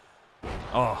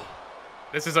 Oh.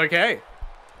 This is okay.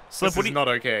 Slip, This what is do you, not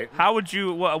okay. how would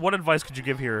you, what advice could you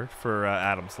give here for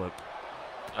Adam, Slip?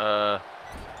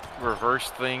 Reverse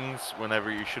things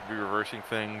whenever you should be reversing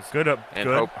things. Good up. And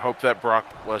good. hope that Brock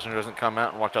Lesnar doesn't come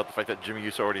out, and watch out the fact that Jimmy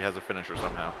Uso already has a finisher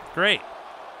somehow. Great.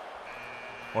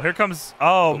 Well, here comes,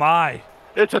 oh my.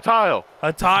 It's a tile.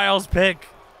 Htial's pick.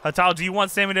 Htial, do you want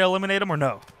Sammy to eliminate him or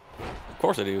no? Of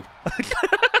course I do.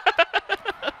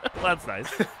 Well, that's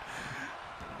nice.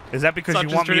 Is that because Such you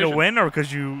is want me to tradition. win or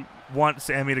because you want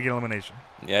Sammy to get elimination?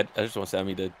 Yeah, I just want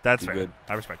Sammy to That's do fair. good.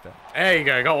 I respect that. There you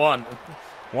go. Got one.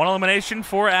 One elimination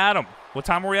for Adam. What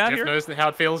time are we at Jeff here? knows how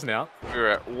it feels now. We're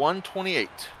at 128.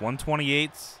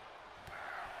 128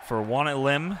 for one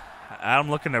elim. Adam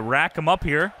looking to rack him up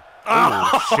here. Oh,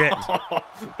 Oh, shit.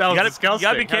 That was You disgusting.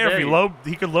 gotta be How dare careful. you.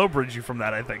 He could low bridge you from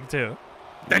that, I think, too.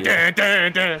 Yeah.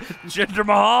 Jinder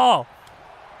Mahal.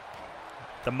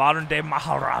 The modern day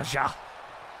Maharaja.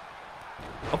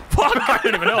 Oh, fuck. I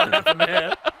don't even know what happened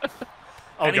there.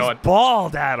 Oh And god. he's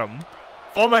bald, Adam.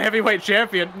 Former heavyweight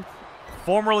champion.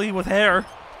 Formerly with hair.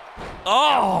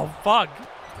 Oh, fuck.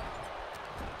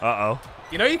 Uh-oh.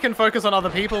 You know you can focus on other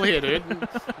people here, dude.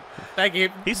 Thank you.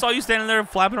 He saw you standing there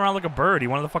flapping around like a bird. He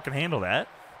wanted to fucking handle that.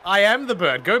 I am the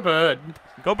bird. Go bird.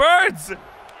 Go Birds!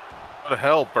 What the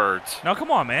hell, birds? No, come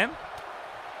on, man.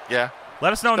 Yeah.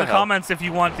 Let us know in The the hell? comments if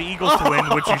you want the Eagles to win,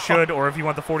 which you should, or if you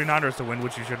want the 49ers to win,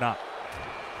 which you should not.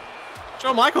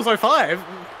 Shawn Michaels 05.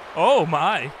 Oh,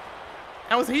 my.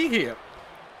 How was he here?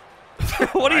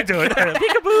 What are you doing?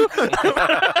 Peekaboo!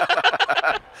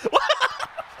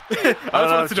 I just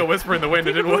wanted to do a whisper in the wind.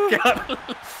 It didn't work out.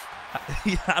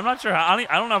 Yeah, I'm not sure. I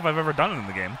don't know if I've ever done it in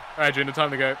the game. All right, Junior, time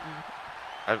to go.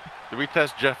 Did we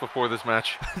test Jeff before this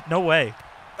match? No way.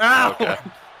 Ow! Okay.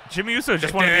 Jimmy Uso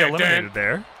just wanted to be eliminated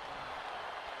there.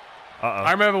 Uh-oh.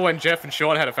 I remember when Jeff and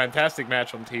Shawn had a fantastic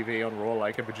match on TV on Raw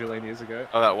like a bajillion years ago.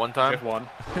 Oh, that one time? Jeff won.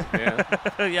 Yeah.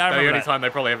 Yeah, I the remember only that. time they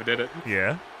probably ever did it.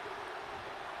 Yeah.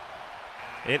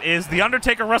 It is The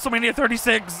Undertaker, WrestleMania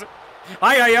 36.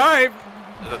 Aye, aye, aye.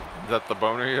 Is that the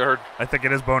boner yard? I think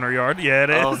it is Boner Yard. Yeah, it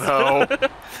is. Oh,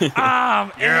 no.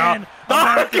 I'm Yeah. in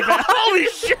American Oh, Holy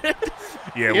shit.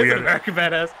 Yeah, He we is had, an American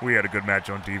badass. we had a good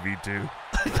match on TV, too.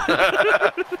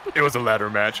 It was a ladder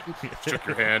match. Shook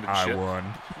your hand and I shit. won.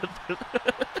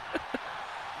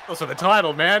 Also the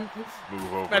title, man.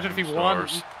 Move over. Imagine if he new won.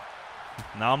 stars.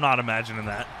 No, I'm not imagining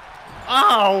that.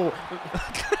 Ow!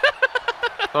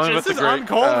 Tell me This about is the great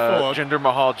uncalled for. Jinder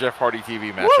Mahal Jeff Hardy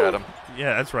TV match, Woo! Adam.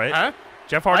 Yeah, that's right. Huh?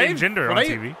 Jeff Hardy and They- Jinder on they-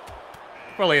 TV.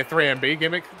 Probably a 3MB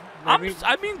gimmick. Maybe.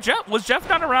 I mean, Jeff was Jeff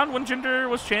not around when Jinder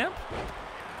was champ,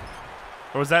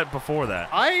 or was that before that,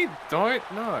 I don't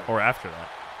know. or after that?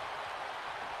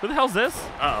 Who the hell's this?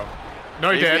 Uh oh. No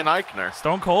Fabian dead. Eichner.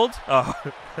 Stone Cold? Oh,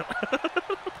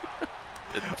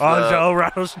 It's, Joe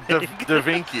Rattlesnake. Da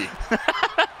Vinci.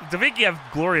 Da Vinci have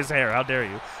glorious hair. How dare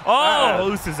you? Oh,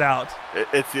 Oos is out.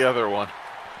 It's the other one.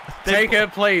 Take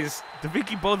it, please. Da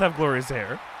Vinci both have glorious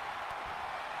hair.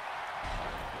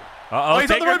 Oh,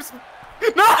 he's on the Taker? ropes.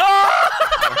 No!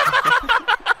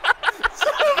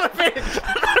 Son of a bitch.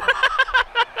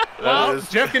 Well, is-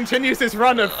 Jeff continues his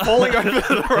run of falling over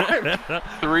the rope.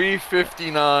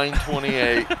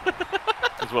 3:59:28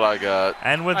 is what I got.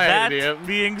 And with I that hate him.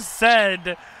 being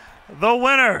said, the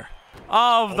winner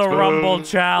of the Boo. Rumble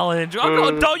Challenge. Oh,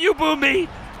 no, Boo. don't you boo me.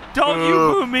 Don't you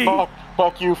boo me.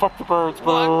 Fuck you. Fuck the birds.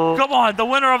 What? Boo. Come on, the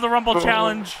winner of the Rumble Boo.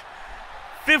 Challenge.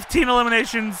 15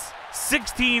 eliminations,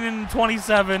 16 and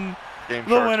 27. Game The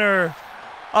Shark. winner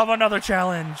of another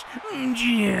challenge,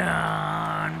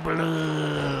 John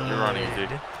Blood. You're on easy.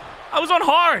 I was on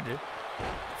hard.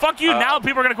 Fuck you. Uh, Now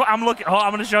people are gonna. I'm looking. Oh,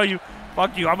 I'm gonna show you.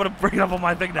 Fuck you. I'm gonna bring it up on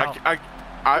my thing now.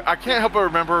 I can't help but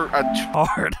remember.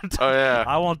 Hard. Oh yeah.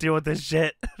 I won't deal with this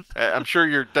shit. I'm sure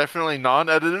your definitely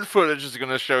non-edited footage is going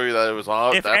to show you that it was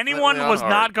on. If anyone was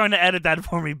not going to edit that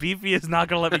for me, Beefy is not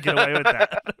gonna let me get away with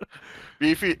that.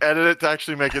 Beefy, edit it to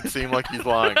actually make it seem like he's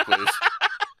lying, please.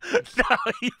 No,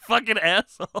 you fucking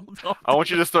asshole. Don't I want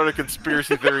you to start a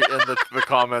conspiracy theory in the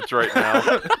comments right now.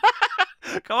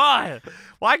 Come on.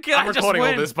 Why can't I'm I just recording all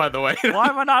win? this, by the way. Why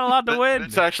am I not allowed to win?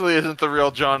 This actually isn't the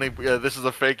real Johnny. This is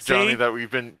a fake Johnny See? that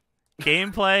we've been.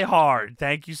 Gameplay hard.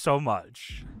 Thank you so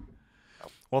much.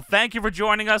 Well, thank you for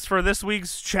joining us for this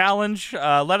week's challenge.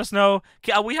 Let us know.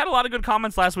 We had a lot of good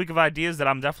comments last week of ideas that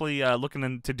I'm definitely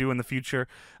looking to do in the future.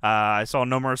 I saw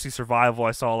No Mercy Survival.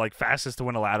 I saw like fastest to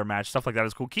win a ladder match. Stuff like that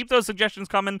is cool. Keep those suggestions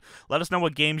coming. Let us know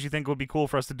what games you think would be cool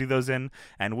for us to do those in.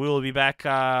 And we will be back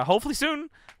hopefully soon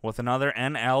with another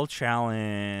NL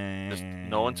challenge. Just,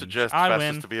 no one suggests I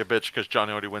fastest win. to be a bitch because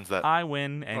Johnny already wins that. I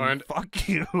win and Earned. fuck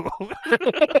you.